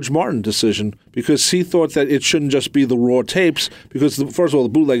a George Martin decision because he thought that it shouldn't just be the raw tapes because, first of all, the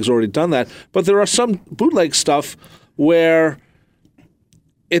bootleg's already done that. But there are some bootleg stuff where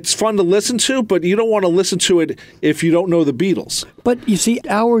it's fun to listen to, but you don't want to listen to it if you don't know the Beatles. But you see,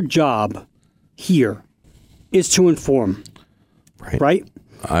 our job here is to inform, right?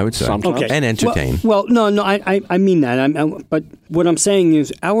 I would say. Sometimes. Okay. And entertain. Well, no, I mean that. But what I'm saying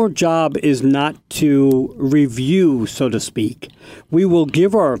is our job is not to review, so to speak. We will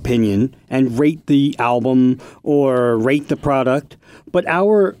give our opinion and rate the album or rate the product, but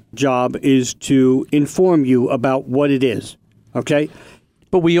our job is to inform you about what it is, okay?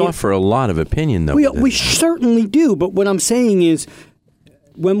 But we offer a lot of opinion, though. We certainly do, but what I'm saying is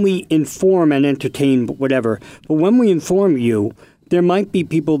when we inform and entertain, whatever, but when we inform you, there might be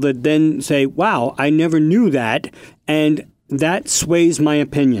people that then say, wow, I never knew that, and that sways my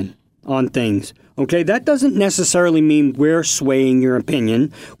opinion on things. Okay, that doesn't necessarily mean we're swaying your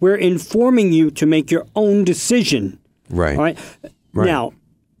opinion. We're informing you to make your own decision. Right. All right? Now,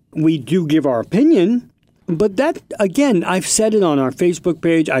 we do give our opinion, but that, again, I've said it on our Facebook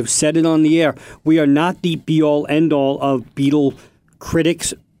page. I've said it on the air. We are not the be-all, end-all of Beatle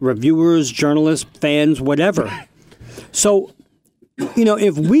critics, reviewers, journalists, fans, whatever. So...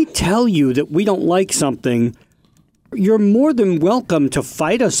 if we tell you that we don't like something, you're more than welcome to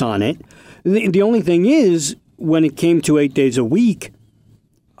fight us on it. The only thing is, when it came to 8 days a week,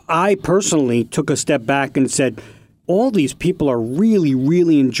 I personally took a step back and said, all these people are really,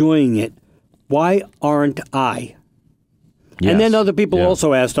 really enjoying it. Why aren't I? And then Yes. other people Yeah.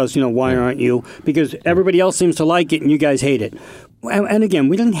 also asked us, why aren't you? Because everybody else seems to like it and you guys hate it. And again,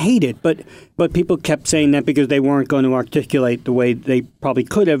 we didn't hate it, but people kept saying that because they weren't going to articulate the way they probably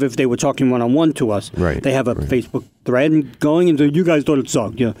could have if they were talking one-on-one to us. Right, They have a Facebook thread going and say, you guys thought it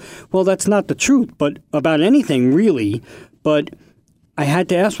sucked. Yeah. Well, that's not the truth, but about anything really. But I had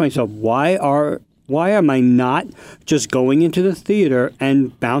to ask myself, why am I not just going into the theater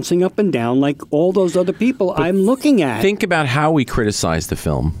and bouncing up and down like all those other people I'm looking at? Think about how we criticize the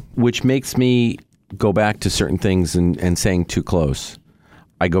film, which makes me go back to certain things and saying too close.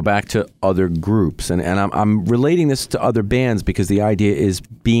 I go back to other groups, and I'm relating this to other bands because the idea is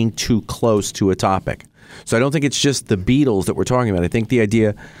being too close to a topic. So I don't think it's just the Beatles that we're talking about. I think the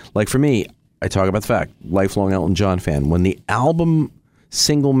idea, like for me, I talk about the fact, lifelong Elton John fan. When the album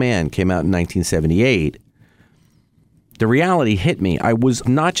Single Man came out in 1978, the reality hit me. I was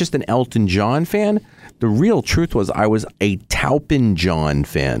not just an Elton John fan. The real truth was I was a Taupin John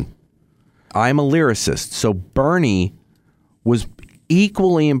fan. I'm a lyricist, so Bernie was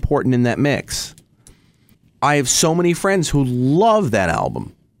equally important in that mix. I have so many friends who love that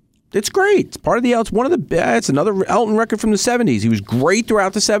album. It's great. It's part of the it's one of the it's another Elton record from the 70s. He was great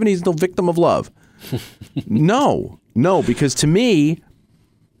throughout the 70s until Victim of Love. No, because to me,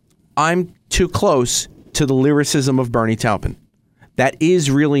 I'm too close to the lyricism of Bernie Taupin. That is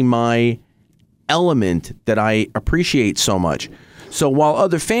really my element that I appreciate so much. So while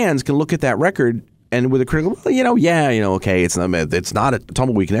other fans can look at that record and with a critical, okay, it's not a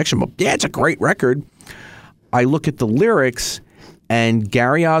Tumbleweed Connection, but yeah, it's a great record. I look at the lyrics, and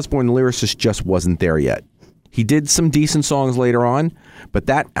Gary Osborne, the lyricist, just wasn't there yet. He did some decent songs later on, but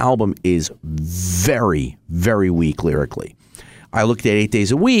that album is very, very weak lyrically. I looked at 8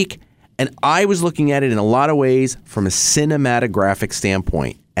 Days a Week, and I was looking at it in a lot of ways from a cinematographic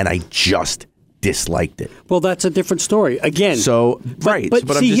standpoint, and I just disliked it. Well, that's a different story. Again. So, right. But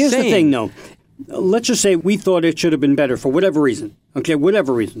I'm see, just here's saying, the thing, though. Let's just say we thought it should have been better for whatever reason. Okay,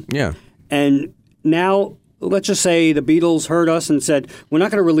 whatever reason. Yeah. And now, let's just say the Beatles heard us and said, we're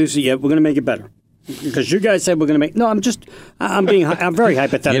not going to release it yet. We're going to make it better. Because you guys said we're going to make... No, I'm very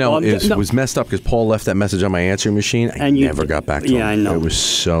hypothetical. It was messed up because Paul left that message on my answing machine. I never got back to him. Yeah, I know. It was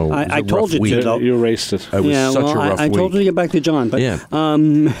so... I told you week. to, though. You erased it. It was such a rough I told you to get back to John. But, Yeah.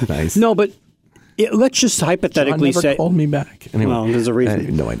 Nice. No, but let's just hypothetically John never called me back. Anyway, well, there's a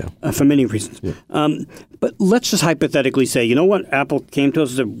reason. No, I know. For many reasons. Yeah. But let's just hypothetically say, you know what? Apple came to us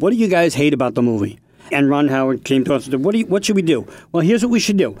and said, what do you guys hate about the movie? And Ron Howard came to us and said, what should we do? Well, here's what we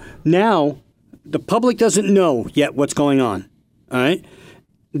should do. Now, the public doesn't know yet what's going on. All right?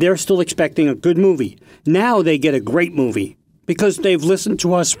 They're still expecting a good movie. Now they get a great movie because they've listened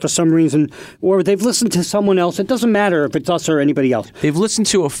to us for some reason, or they've listened to someone else. It doesn't matter if it's us or anybody else. They've listened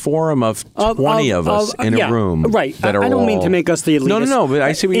to a forum of 20 of us in a room. Right. That are I don't mean to make us the elitist. No, but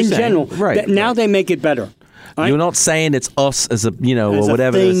I see what you're saying. In general, right. Now they make it better. You're not saying it's us as a, As or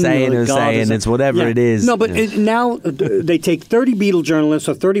whatever they're thing, saying. or They're God, saying it's whatever it is. No, but now they take 30 Beatle journalists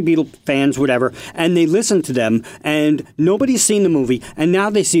or 30 Beatle fans, whatever, and they listen to them, and nobody's seen the movie, and now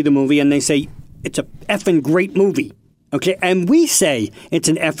they see the movie, and they say, it's a effing great movie. Okay? And we say, it's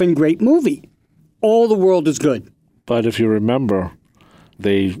an effing great movie. All the world is good. But if you remember,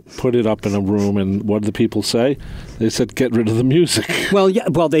 they put it up in a room, and what did the people say? They said, get rid of the music. Well, yeah.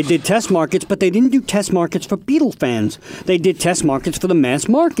 Well, they did test markets, but they didn't do test markets for Beatle fans. They did test markets for the mass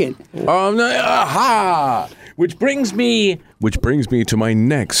market. Aha! Which brings me to my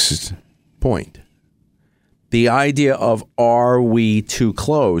next point. The idea of, are we too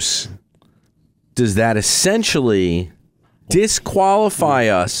close? Does that essentially disqualify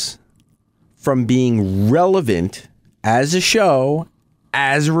us from being relevant as a show,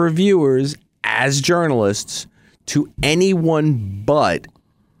 as reviewers, as journalists, to anyone but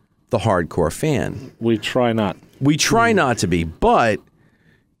the hardcore fan? We try not. We try not to be, but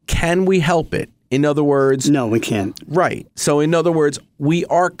can we help it? In other words... No, we can't. Right. So in other words, we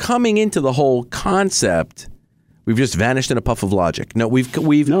are coming into the whole concept. We've just vanished in a puff of logic. No,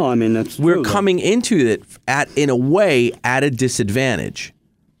 we've No, I mean, that's we're true, coming into it in a way at a disadvantage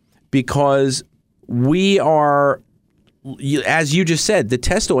because we are, as you just said, the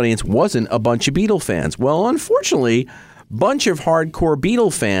test audience wasn't a bunch of Beatle fans. Well, unfortunately, bunch of hardcore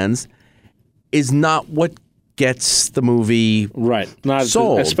Beatle fans is not what gets the movie not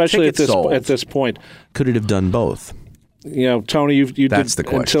sold, especially at sold. this point. Could it have done both? Tony, you That's did the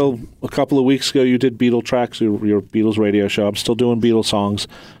question. until a couple of weeks ago. You did Beatle Tracks, your Beatles radio show. I'm still doing Beatles songs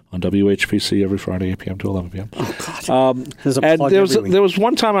on WHPC every Friday, 8 p.m. to 11 p.m. Oh God! There's a plug there every week. was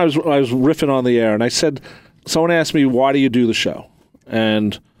one time I was riffing on the air, and I said, someone asked me, "Why do you do the show?"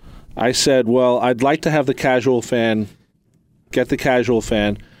 And I said, "Well, I'd like to have the casual fan get the casual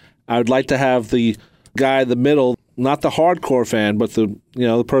fan. I would like to have the guy in the middle, not the hardcore fan, but the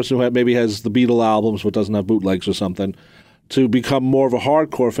person who maybe has the Beatle albums but doesn't have bootlegs or something, to become more of a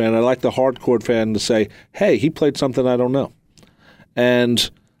hardcore fan. I'd like the hardcore fan to say, hey, he played something I don't know. And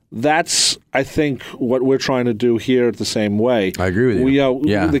that's, I think, what we're trying to do here the same way. I agree with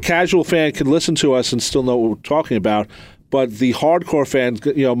you. The casual fan can listen to us and still know what we're talking about, but the hardcore fan,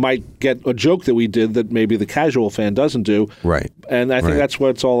 might get a joke that we did that maybe the casual fan doesn't do. Right. And I think that's what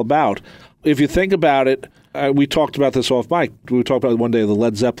it's all about. If you think about it, we talked about this off mic. We talked about one day the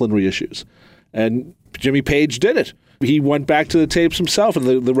Led Zeppelin reissues, and Jimmy Page did it. He went back to the tapes himself,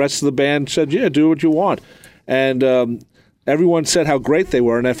 and the rest of the band said, "Yeah, do what you want." And everyone said how great they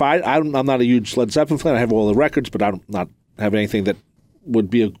were. And if I'm not a huge Led Zeppelin fan, I have all the records, but I don't not have anything that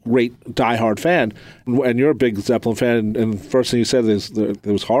would be a great diehard fan. And you're a big Zeppelin fan, and the first thing you said is it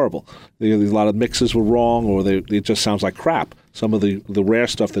was horrible. A lot of mixes were wrong, or it just sounds like crap. Some of the rare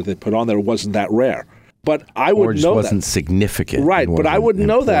stuff that they put on there wasn't that rare. But I would know that. Or just wasn't significant. Right, but I wouldn't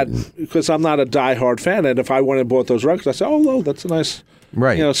know that because I'm not a diehard fan. And if I went and bought those records, I'd say, oh, no, that's a nice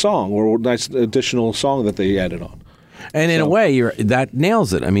song, or a nice additional song that they added on. And in a way, that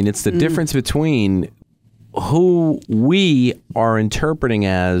nails it. I mean, it's the difference between who we are interpreting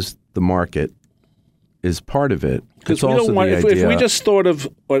as the market is part of it. Because we don't want, if we just thought of,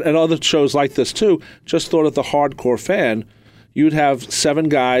 and other shows like this too, just thought of the hardcore fan, you'd have 7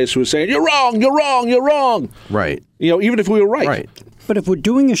 guys who are saying, you're wrong, you're wrong, you're wrong. Right. Even if we were right. Right. But if we're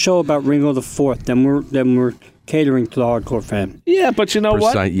doing a show about Ringo the Fourth, then we're catering to the hardcore fan. Yeah, but you know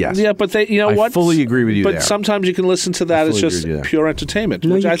what? Yes. Yeah, but I fully agree with you but there. Sometimes you can listen to that as just pure entertainment.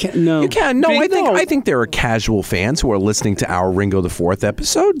 No, you can't. No. You can. No, I think there are casual fans who are listening to our Ringo the Fourth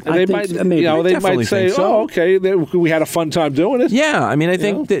episode. And they might say, oh, okay, we had a fun time doing it. Yeah, I mean, I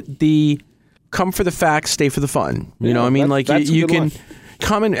think that the come for the facts, stay for the fun. You know, I mean, like you can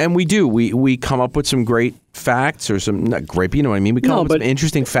come in, and we do. We come up with some great facts or some, not great, but you know what I mean? We come up with some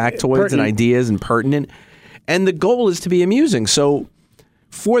interesting factoids and ideas and pertinent. And the goal is to be amusing. So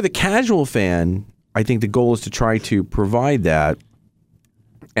for the casual fan, I think the goal is to try to provide that.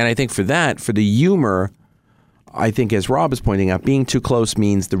 And I think for the humor, I think as Rob is pointing out, being too close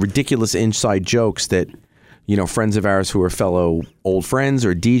means the ridiculous inside jokes that, friends of ours who are fellow old friends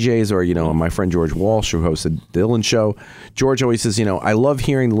or DJs or, my friend George Walsh who hosted the Dylan Show. George always says, I love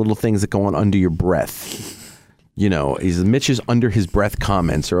hearing the little things that go on under your breath. Mitch's under his breath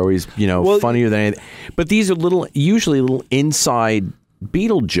comments are always, funnier than anything. But these are usually little inside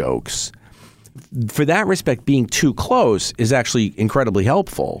Beatle jokes. For that respect, being too close is actually incredibly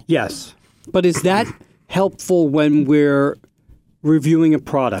helpful. Yes. But is that helpful when we're reviewing a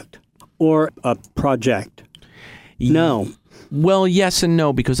product or a project? No. Well, yes and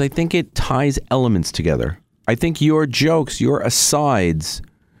no, because I think it ties elements together. I think your jokes, your asides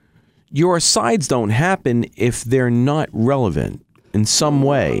don't happen if they're not relevant in some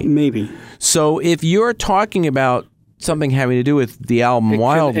way. Maybe. So if you're talking about something having to do with the album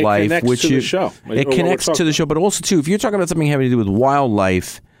Wildlife, it connects to the show. It connects to the show, but also too, if you're talking about something having to do with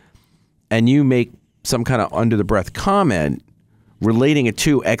wildlife and you make some kind of under the breath comment relating it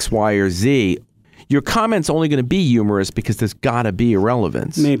to X, Y, or Z, your comment's only going to be humorous because there's got to be a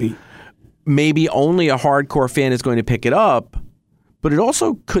relevance. Maybe only a hardcore fan is going to pick it up. But it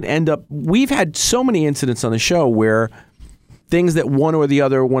also could end up, we've had so many incidents on the show where things that one or the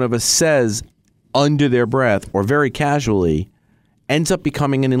other one of us says under their breath or very casually ends up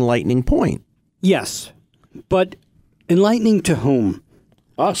becoming an enlightening point. Yes. But enlightening to whom?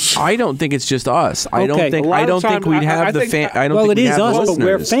 Us. I don't think it's just us. I don't think we'd have the fan. Well, it is us, but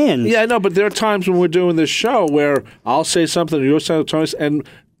we're fans. Yeah, no, but there are times when we're doing this show where I'll say something, you'll say something,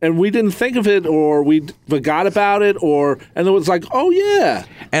 and we didn't think of it, or we forgot about it, and it was like, oh, yeah.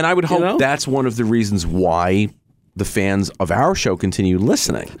 And I would hope that's one of the reasons why the fans of our show continue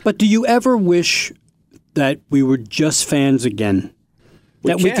listening. But do you ever wish that we were just fans again?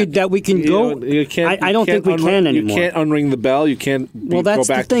 That we can go. I don't think we can anymore. You can't unring the bell. You can't go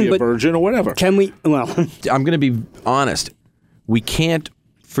back to be a virgin or whatever. Can we? Well, I'm going to be honest. We can't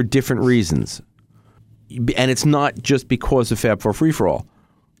for different reasons. And it's not just because of Fab Four Free For All.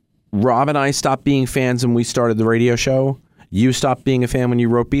 Rob and I stopped being fans when we started the radio show. You stopped being a fan when you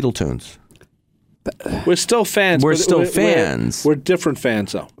wrote Beatle tunes. We're still fans. We're still fans. We're different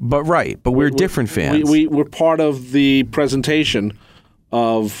fans, though. But we're different fans. We're part of the presentation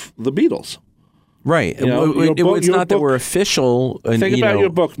of the Beatles. Right. It's not that we're official. Think about your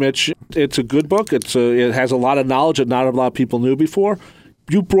book, Mitch. It's a good book. It has a lot of knowledge that not a lot of people knew before.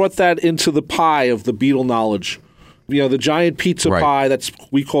 You brought that into the pie of the Beatle knowledge the giant pizza Right. pie that's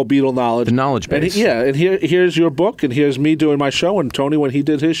we call Beatle knowledge. The knowledge base. And here's your book, and here's me doing my show, and Tony when he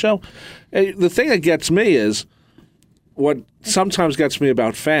did his show. And the thing that gets me is what sometimes gets me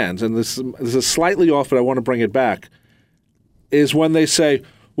about fans, and this is slightly off, but I want to bring it back, is when they say,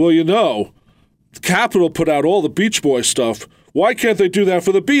 well, Capitol put out all the Beach Boys stuff. Why can't they do that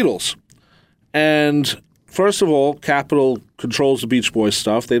for the Beatles? And first of all, Capitol controls the Beach Boys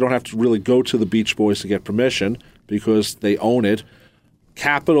stuff. They don't have to really go to the Beach Boys to get permission because they own it.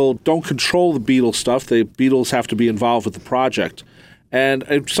 Capitol don't control the Beatles stuff. The Beatles have to be involved with the project. And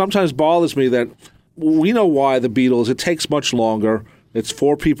it sometimes bothers me that we know why the Beatles, it takes much longer. It's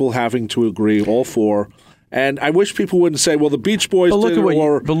 4 people having to agree, all 4. And I wish people wouldn't say, well, the Beach Boys did it,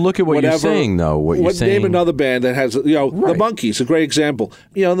 or but look at what whatever. you're saying, though. What you're saying. Name another band that has, Right. the Monkees, a great example.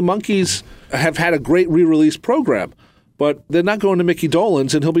 The Monkees have had a great re-release program, but they're not going to Mickey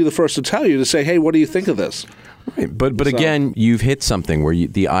Dolenz, and he'll be the first to tell you to say, hey, what do you think of this? Right. But again, you've hit something where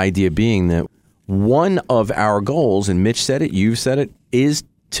the idea being that one of our goals, and Mitch said it, you've said it, is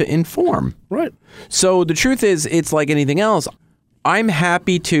to inform. Right. So the truth is, it's like anything else. I'm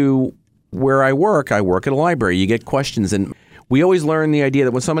happy to, where I work at a library. You get questions, and we always learn the idea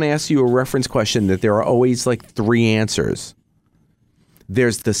that when someone asks you a reference question, that there are always like 3 answers.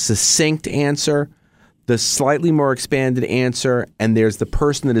 There's the succinct answer, the slightly more expanded answer, and there's the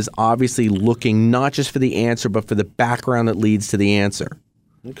person that is obviously looking not just for the answer, but for the background that leads to the answer.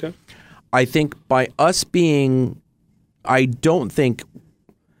 Okay. I think I don't think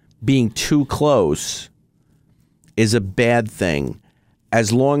being too close is a bad thing,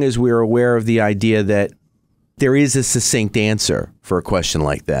 as long as we're aware of the idea that there is a succinct answer for a question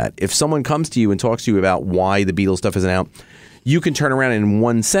like that. If someone comes to you and talks to you about why the Beatles stuff isn't out, you can turn around and in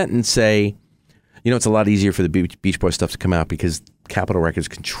one sentence say, it's a lot easier for the Beach Boys stuff to come out because Capitol Records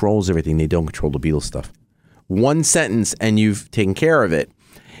controls everything. They don't control the Beatles stuff. One sentence and you've taken care of it.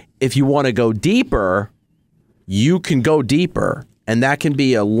 If you want to go deeper, you can go deeper, and that can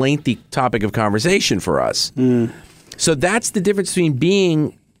be a lengthy topic of conversation for us. So that's the difference between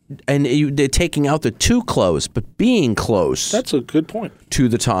being and they're taking out the too close, but being close. That's a good point. To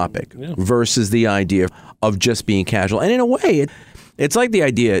the topic versus the idea of just being casual. And in a way, it's like the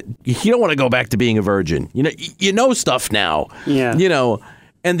idea you don't want to go back to being a virgin. You know stuff now. Yeah.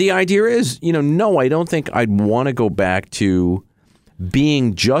 And the idea is, no, I don't think I'd want to go back to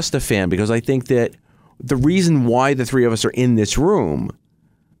being just a fan, because I think that the reason why the 3 of us are in this room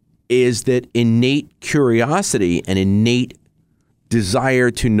is that innate curiosity and innate desire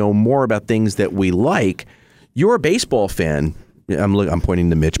to know more about things that we like. You're a baseball fan. I'm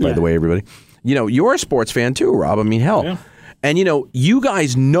pointing to Mitch, by the way, everybody. You're a sports fan too, Rob. I mean, hell. Yeah. And, you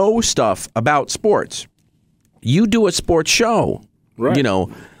guys know stuff about sports. You do a sports show. Right.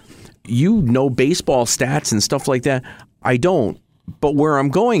 You know baseball stats and stuff like that. I don't. But where I'm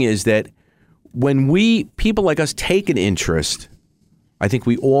going is that when people like us take an interest, I think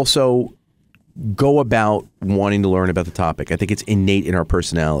we also go about wanting to learn about the topic. I think it's innate in our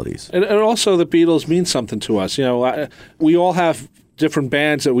personalities. And also the Beatles mean something to us. We all have different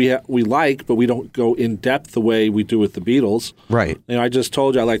bands that we like, but we don't go in depth the way we do with the Beatles. Right. I just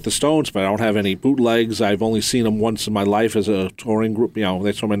told you I like the Stones, but I don't have any bootlegs. I've only seen them once in my life as a touring group. They saw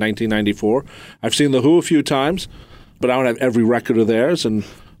them in 1994. I've seen The Who a few times, but I don't have every record of theirs. And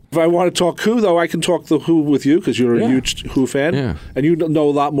if I want to talk Who, though, I can talk The Who with you because you're a huge Who fan. Yeah. And you know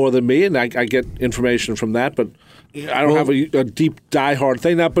a lot more than me, and I get information from that. But I don't have a deep, diehard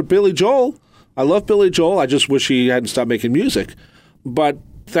thing now. But Billy Joel, I love Billy Joel. I just wish he hadn't stopped making music. But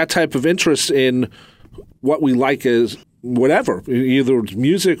that type of interest in what we like is whatever, either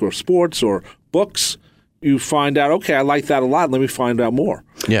music or sports or books, you find out, okay, I like that a lot. Let me find out more.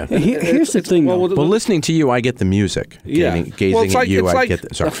 Yeah. Here's the thing, though. Well, listening to you, I get the music. Yeah. Gazing at you, I get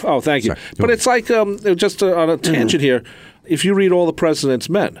the... Sorry. Oh, thank you. Sorry. But it's like, just on a tangent here, if you read All the President's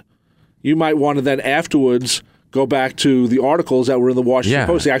Men, you might want to then afterwards go back to the articles that were in the Washington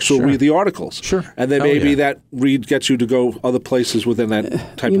Post, the actual read the articles. Sure. And then maybe that read gets you to go other places within that type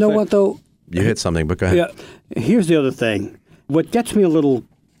of thing. You know what, though? You hit something, but go ahead. Yeah. Here's the other thing. What gets me a little,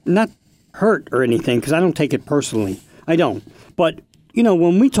 not hurt or anything, because I don't take it personally. I don't. But,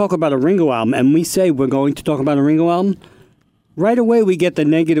 when we talk about a Ringo album and we say we're going to talk about a Ringo album, right away we get the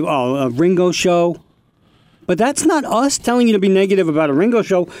negative, a Ringo show. But that's not us telling you to be negative about a Ringo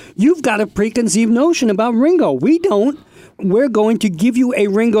show. You've got a preconceived notion about Ringo. We don't. We're going to give you a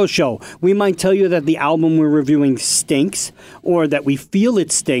Ringo show. We might tell you that the album we're reviewing stinks or that we feel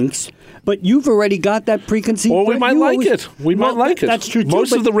it stinks, but you've already got that preconceived. Or we might like it. We might like it. That's true, too.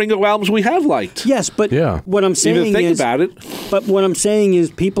 Most of the Ringo albums we have liked. Yes, but what I'm saying Even think about it. But what I'm saying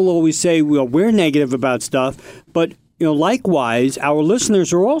is people always say, well, we're negative about stuff, but likewise, our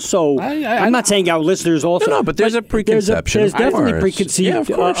listeners are also. I'm not saying our listeners also. No, but there's a preconception. There's definitely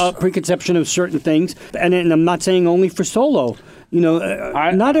a preconception of certain things, and I'm not saying only for solo.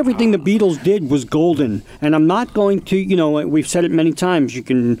 Not everything the Beatles did was golden, and I'm not going to. We've said it many times. You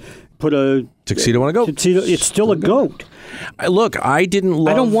can put a tuxedo on a goat. It's still a goat. Look, I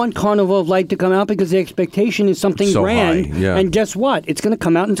don't want Carnival of Light to come out because the expectation is something so grand. High, yeah. And guess what? It's going to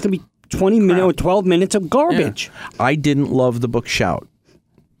come out and it's going to be 20 minutes or 12 minutes of garbage. Yeah. I didn't love the book Shout.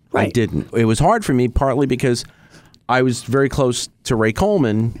 Right. I didn't. It was hard for me, partly because I was very close to Ray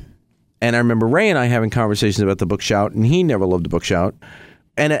Coleman, and I remember Ray and I having conversations about the book Shout, and he never loved the book Shout.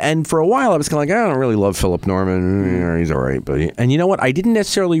 And for a while, I was kind of like, I don't really love Philip Norman. He's all right. And you know what? I didn't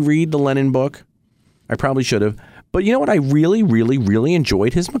necessarily read the Lennon book. I probably should have. But you know what? I really, really, really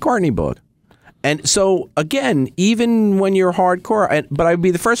enjoyed his McCartney book. And so, again, even when you're hardcore, but I'd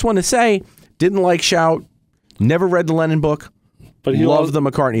be the first one to say, didn't like Shout, never read the Lennon book, but loved the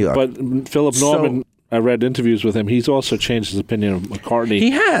McCartney book. But Philip Norman, I read interviews with him, he's also changed his opinion of McCartney.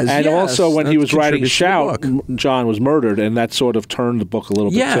 He has, and yes. also when he was writing Shout, John was murdered, and that sort of turned the book a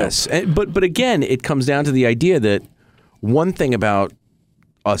little bit too. Yes, but again, it comes down to the idea that one thing about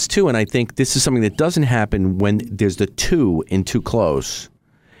us too, and I think this is something that doesn't happen when there's the two in Too Close,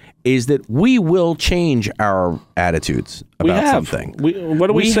 is that we will change our attitudes about something. What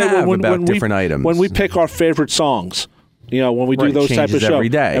do we say about different items? When we pick our favorite songs? When we do those type of shows. Every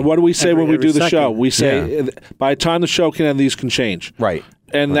day. And what do we say when we do the second. show? We say, by the time the show can end, these can change. Right.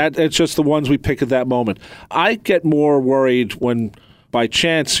 And that it's just the ones we pick at that moment. I get more worried when, by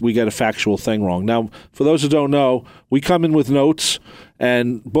chance, we get a factual thing wrong. Now, for those who don't know, we come in with notes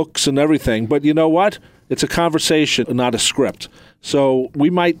and books and everything. But you know what? It's a conversation, not a script. So we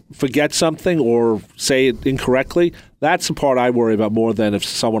might forget something or say it incorrectly. That's the part I worry about more than if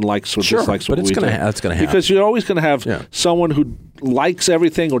someone likes or dislikes what we do. That's going to happen. Because you're always going to have someone who likes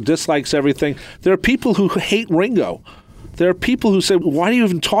everything or dislikes everything. There are people who hate Ringo. There are people who say, why do you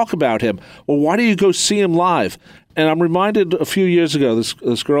even talk about him? Or why do you go see him live? And I'm reminded a few years ago,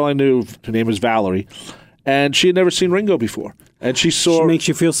 this girl I knew, her name was Valerie, and she had never seen Ringo before. And she saw... She makes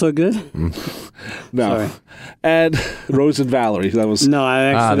you feel so good? No. Sorry. And Rose and Valerie. That was... No, I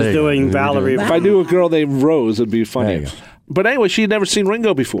actually was doing Valerie. If I knew a girl named Rose, it'd be funny. But anyway, she had never seen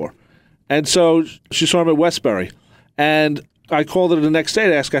Ringo before. And so she saw him at Westbury. And I called her the next day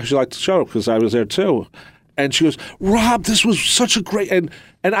to ask how she liked the show, because I was there too. And she goes, Rob, this was such a great... And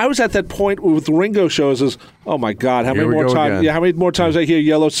I was at that point with the Ringo shows is, oh my God, how many more times I hear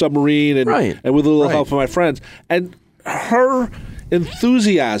Yellow Submarine and with a little help from my friends. And her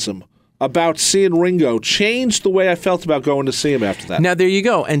enthusiasm about seeing Ringo changed the way I felt about going to see him after that. Now, there you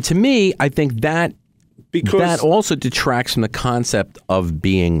go. And to me, I think that also detracts from the concept of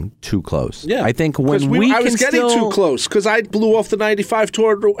being too close. Yeah. I think I was getting too close because I blew off the 95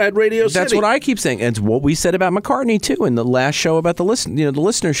 tour at Radio City. That's what I keep saying. And it's what we said about McCartney, too, in the last show about the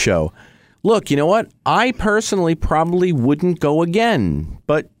listener show. Look, you know what? I personally probably wouldn't go again.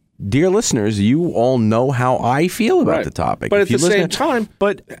 But, dear listeners, you all know how I feel about the topic. But at the same time,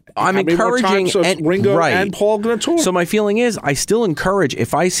 I'm encouraging Ringo and Paul going to tour. So my feeling is, I still encourage,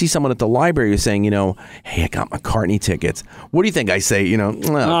 if I see someone at the library who's saying, hey, I got McCartney tickets. What do you think I say? Oh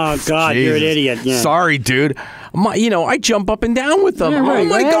God, Jesus. You're an idiot. Yeah. Sorry, dude. I jump up and down with them. Yeah, right. Oh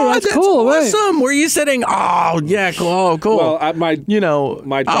my God, that's cool. Awesome. Where are you sitting? Oh, yeah, cool. Oh, cool. Well, my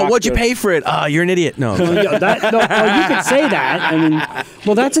doctor, what'd you pay for it? You're an idiot. No. You could say that. I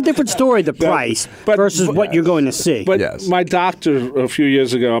mean, that's a different story, the price versus what you're going to see. But my doctor, a few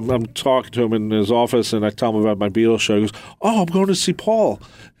years ago, I'm talking to him in his office, and I tell him about my Beatles show. He goes, I'm going to see Paul.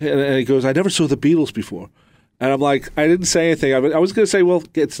 And he goes, I never saw the Beatles before. And I'm like, I didn't say anything. I was going to say, well,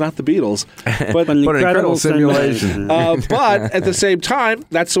 it's not the Beatles. But an incredible simulation. But at the same time,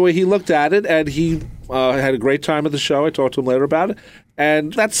 that's the way he looked at it. And he had a great time at the show. I talked to him later about it.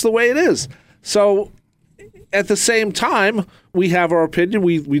 And that's the way it is. So at the same time, we have our opinion.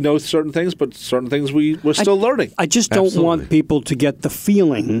 We know certain things, but certain things we're still learning. I just don't want people to get the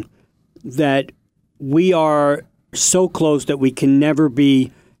feeling that we are so close that we can never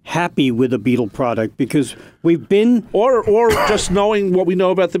be happy with a Beatle product, because we've been... Or just knowing what we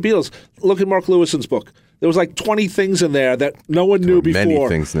know about the Beatles. Look at Mark Lewison's book. There was like 20 things in there that no one knew before. Many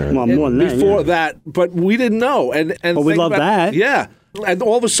things there. Well, more than that, before that, but we didn't know. But we love that. Yeah. And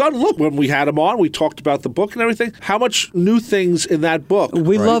all of a sudden, look, when we had him on, we talked about the book and everything. How much new things in that book.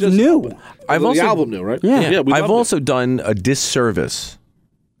 We love new. The album new, right? Yeah. I've also done a disservice,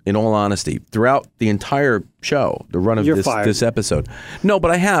 in all honesty, throughout the entire show, the run of this episode. No,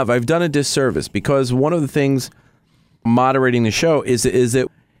 but I have. I've done a disservice because one of the things moderating the show is that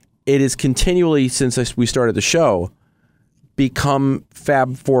it is continually, since we started the show, become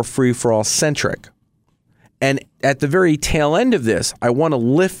Fab 4 Free for All centric. And at the very tail end of this, I want to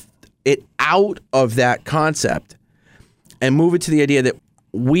lift it out of that concept and move it to the idea that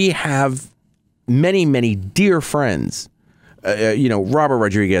we have many, many dear friends. Robert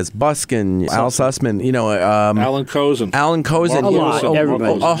Rodriguez, Buskin, Al Sussman, Alan Kozin,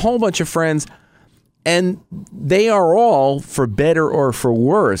 a whole bunch of friends. And they are all, for better or for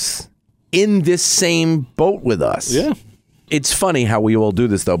worse, in this same boat with us. Yeah. It's funny how we all do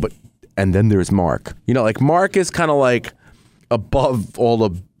this, though. And then there's Mark. Mark is kind of like above all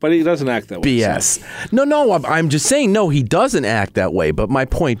the But he doesn't act that way. BS. So. No, I'm just saying, no, he doesn't act that way. But my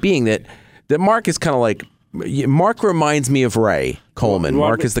point being that Mark is kind of like, Mark reminds me of Ray Coleman.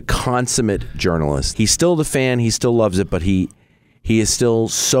 Mark is the consummate journalist. He's still the fan. He still loves it, but he is still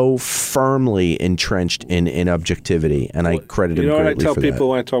so firmly entrenched in objectivity, and I credit him greatly for that. You know what I tell people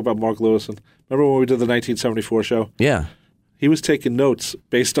when I talk about Mark Lewison? Remember when we did the 1974 show? Yeah. He was taking notes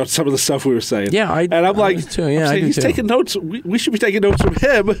based on some of the stuff we were saying. Yeah, I'm like, he's taking notes. We should be taking notes from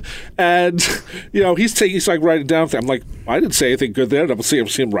him. And, he's like writing down things. I'm like, I didn't say anything good there. And I'm seeing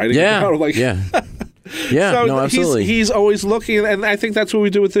him writing it down. Like, yeah. Yeah, so no, absolutely. He's always looking, and I think that's what we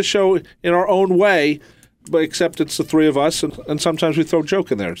do with this show in our own way. But except it's the three of us, and sometimes we throw a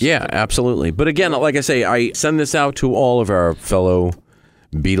joke in there. Yeah, absolutely. But again, like I say, I send this out to all of our fellow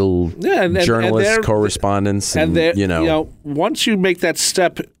Beatle journalists, correspondents, and once you make that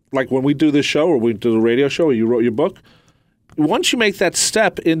step, like when we do this show or we do the radio show, or you wrote your book, once you make that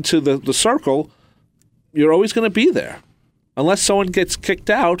step into the circle, you're always going to be there, unless someone gets kicked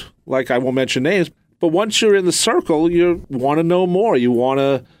out. Like I won't mention names. But once you're in the circle, you want to know more. You want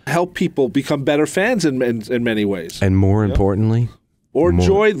to help people become better fans in many ways. And more importantly... Or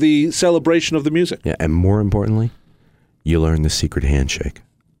enjoy the celebration of the music. Yeah, and more importantly, you learn the secret handshake.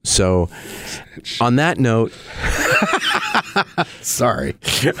 So, on that note... Sorry.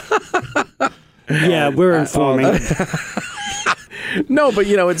 Yeah, we're informing. No, but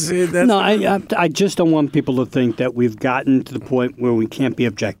I just don't want people to think that we've gotten to the point where we can't be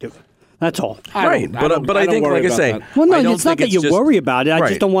objective. That's all. Right. But I think, like I say... Well, no, it's not that you worry about it. I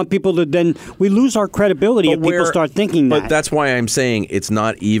just don't want people to then... We lose our credibility if people start thinking that. But that's why I'm saying it's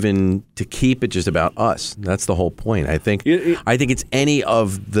not even to keep it just about us. That's the whole point. I think it's any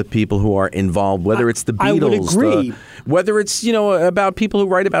of the people who are involved, whether it's the Beatles... I would agree. Whether it's, about people who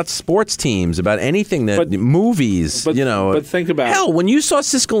write about sports teams, about anything movies, But think about it. Hell, when you saw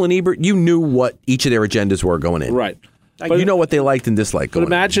Siskel and Ebert, you knew what each of their agendas were going in. Right. But you know what they liked and disliked. But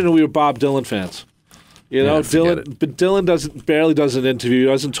imagine we were Bob Dylan fans. Dylan barely does an interview. He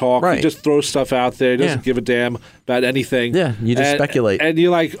doesn't talk. Right. He just throws stuff out there. He doesn't give a damn about anything. Yeah, you just speculate. And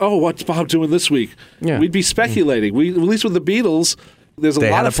you're like, oh, what's Bob doing this week? Yeah. We'd be speculating. At least with the Beatles, there's a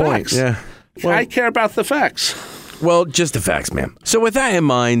lot of facts. Yeah. Well, I care about the facts. Well, just the facts, man. So with that in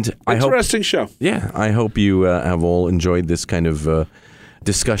mind, interesting show. Yeah, I hope you have all enjoyed this kind of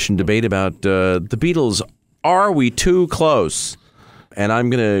discussion, debate about the Beatles. Are we too close? And I'm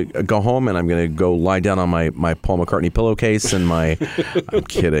going to go home and I'm going to go lie down on my Paul McCartney pillowcase and my... I'm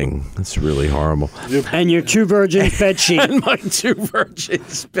kidding. That's really horrible. And your Two Virgins bed sheet. And my Two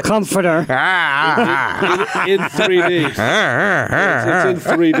Virgins bed comforter. in 3D. It's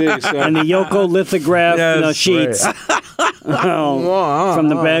in 3D. So. And the Yoko lithograph sheets. From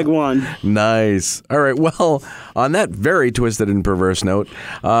the bag one. Nice. All right. Well, on that very twisted and perverse note,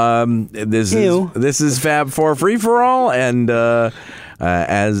 this is Fab 4 Free for All, and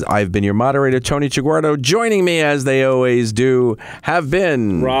as I've been your moderator, Tony Chiguardo, joining me as they always do have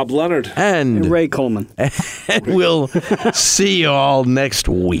been Rob Leonard and Ray Coleman. And we'll see you all next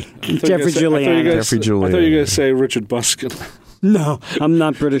week. Jeffrey Giuliani. I thought you were going to say Richard Buskin. No, I'm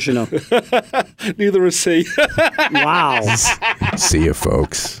not British enough. Neither is he. Wow. See you,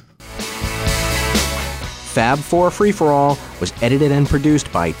 folks. Fab 4 Free for All was edited and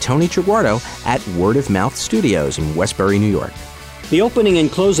produced by Tony Chiguardo at Word of Mouth Studios in Westbury, New York. The opening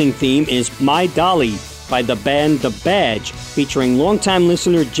and closing theme is My Dolly by the band The Badge, featuring longtime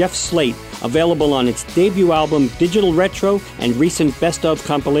listener Jeff Slate, available on its debut album Digital Retro and recent Best Of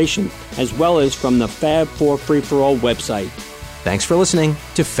compilation, as well as from the Fab 4 Free for All website. Thanks for listening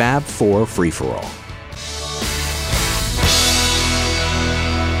to Fab 4 Free for All.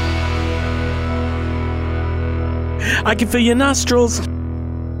 I can feel your nostrils.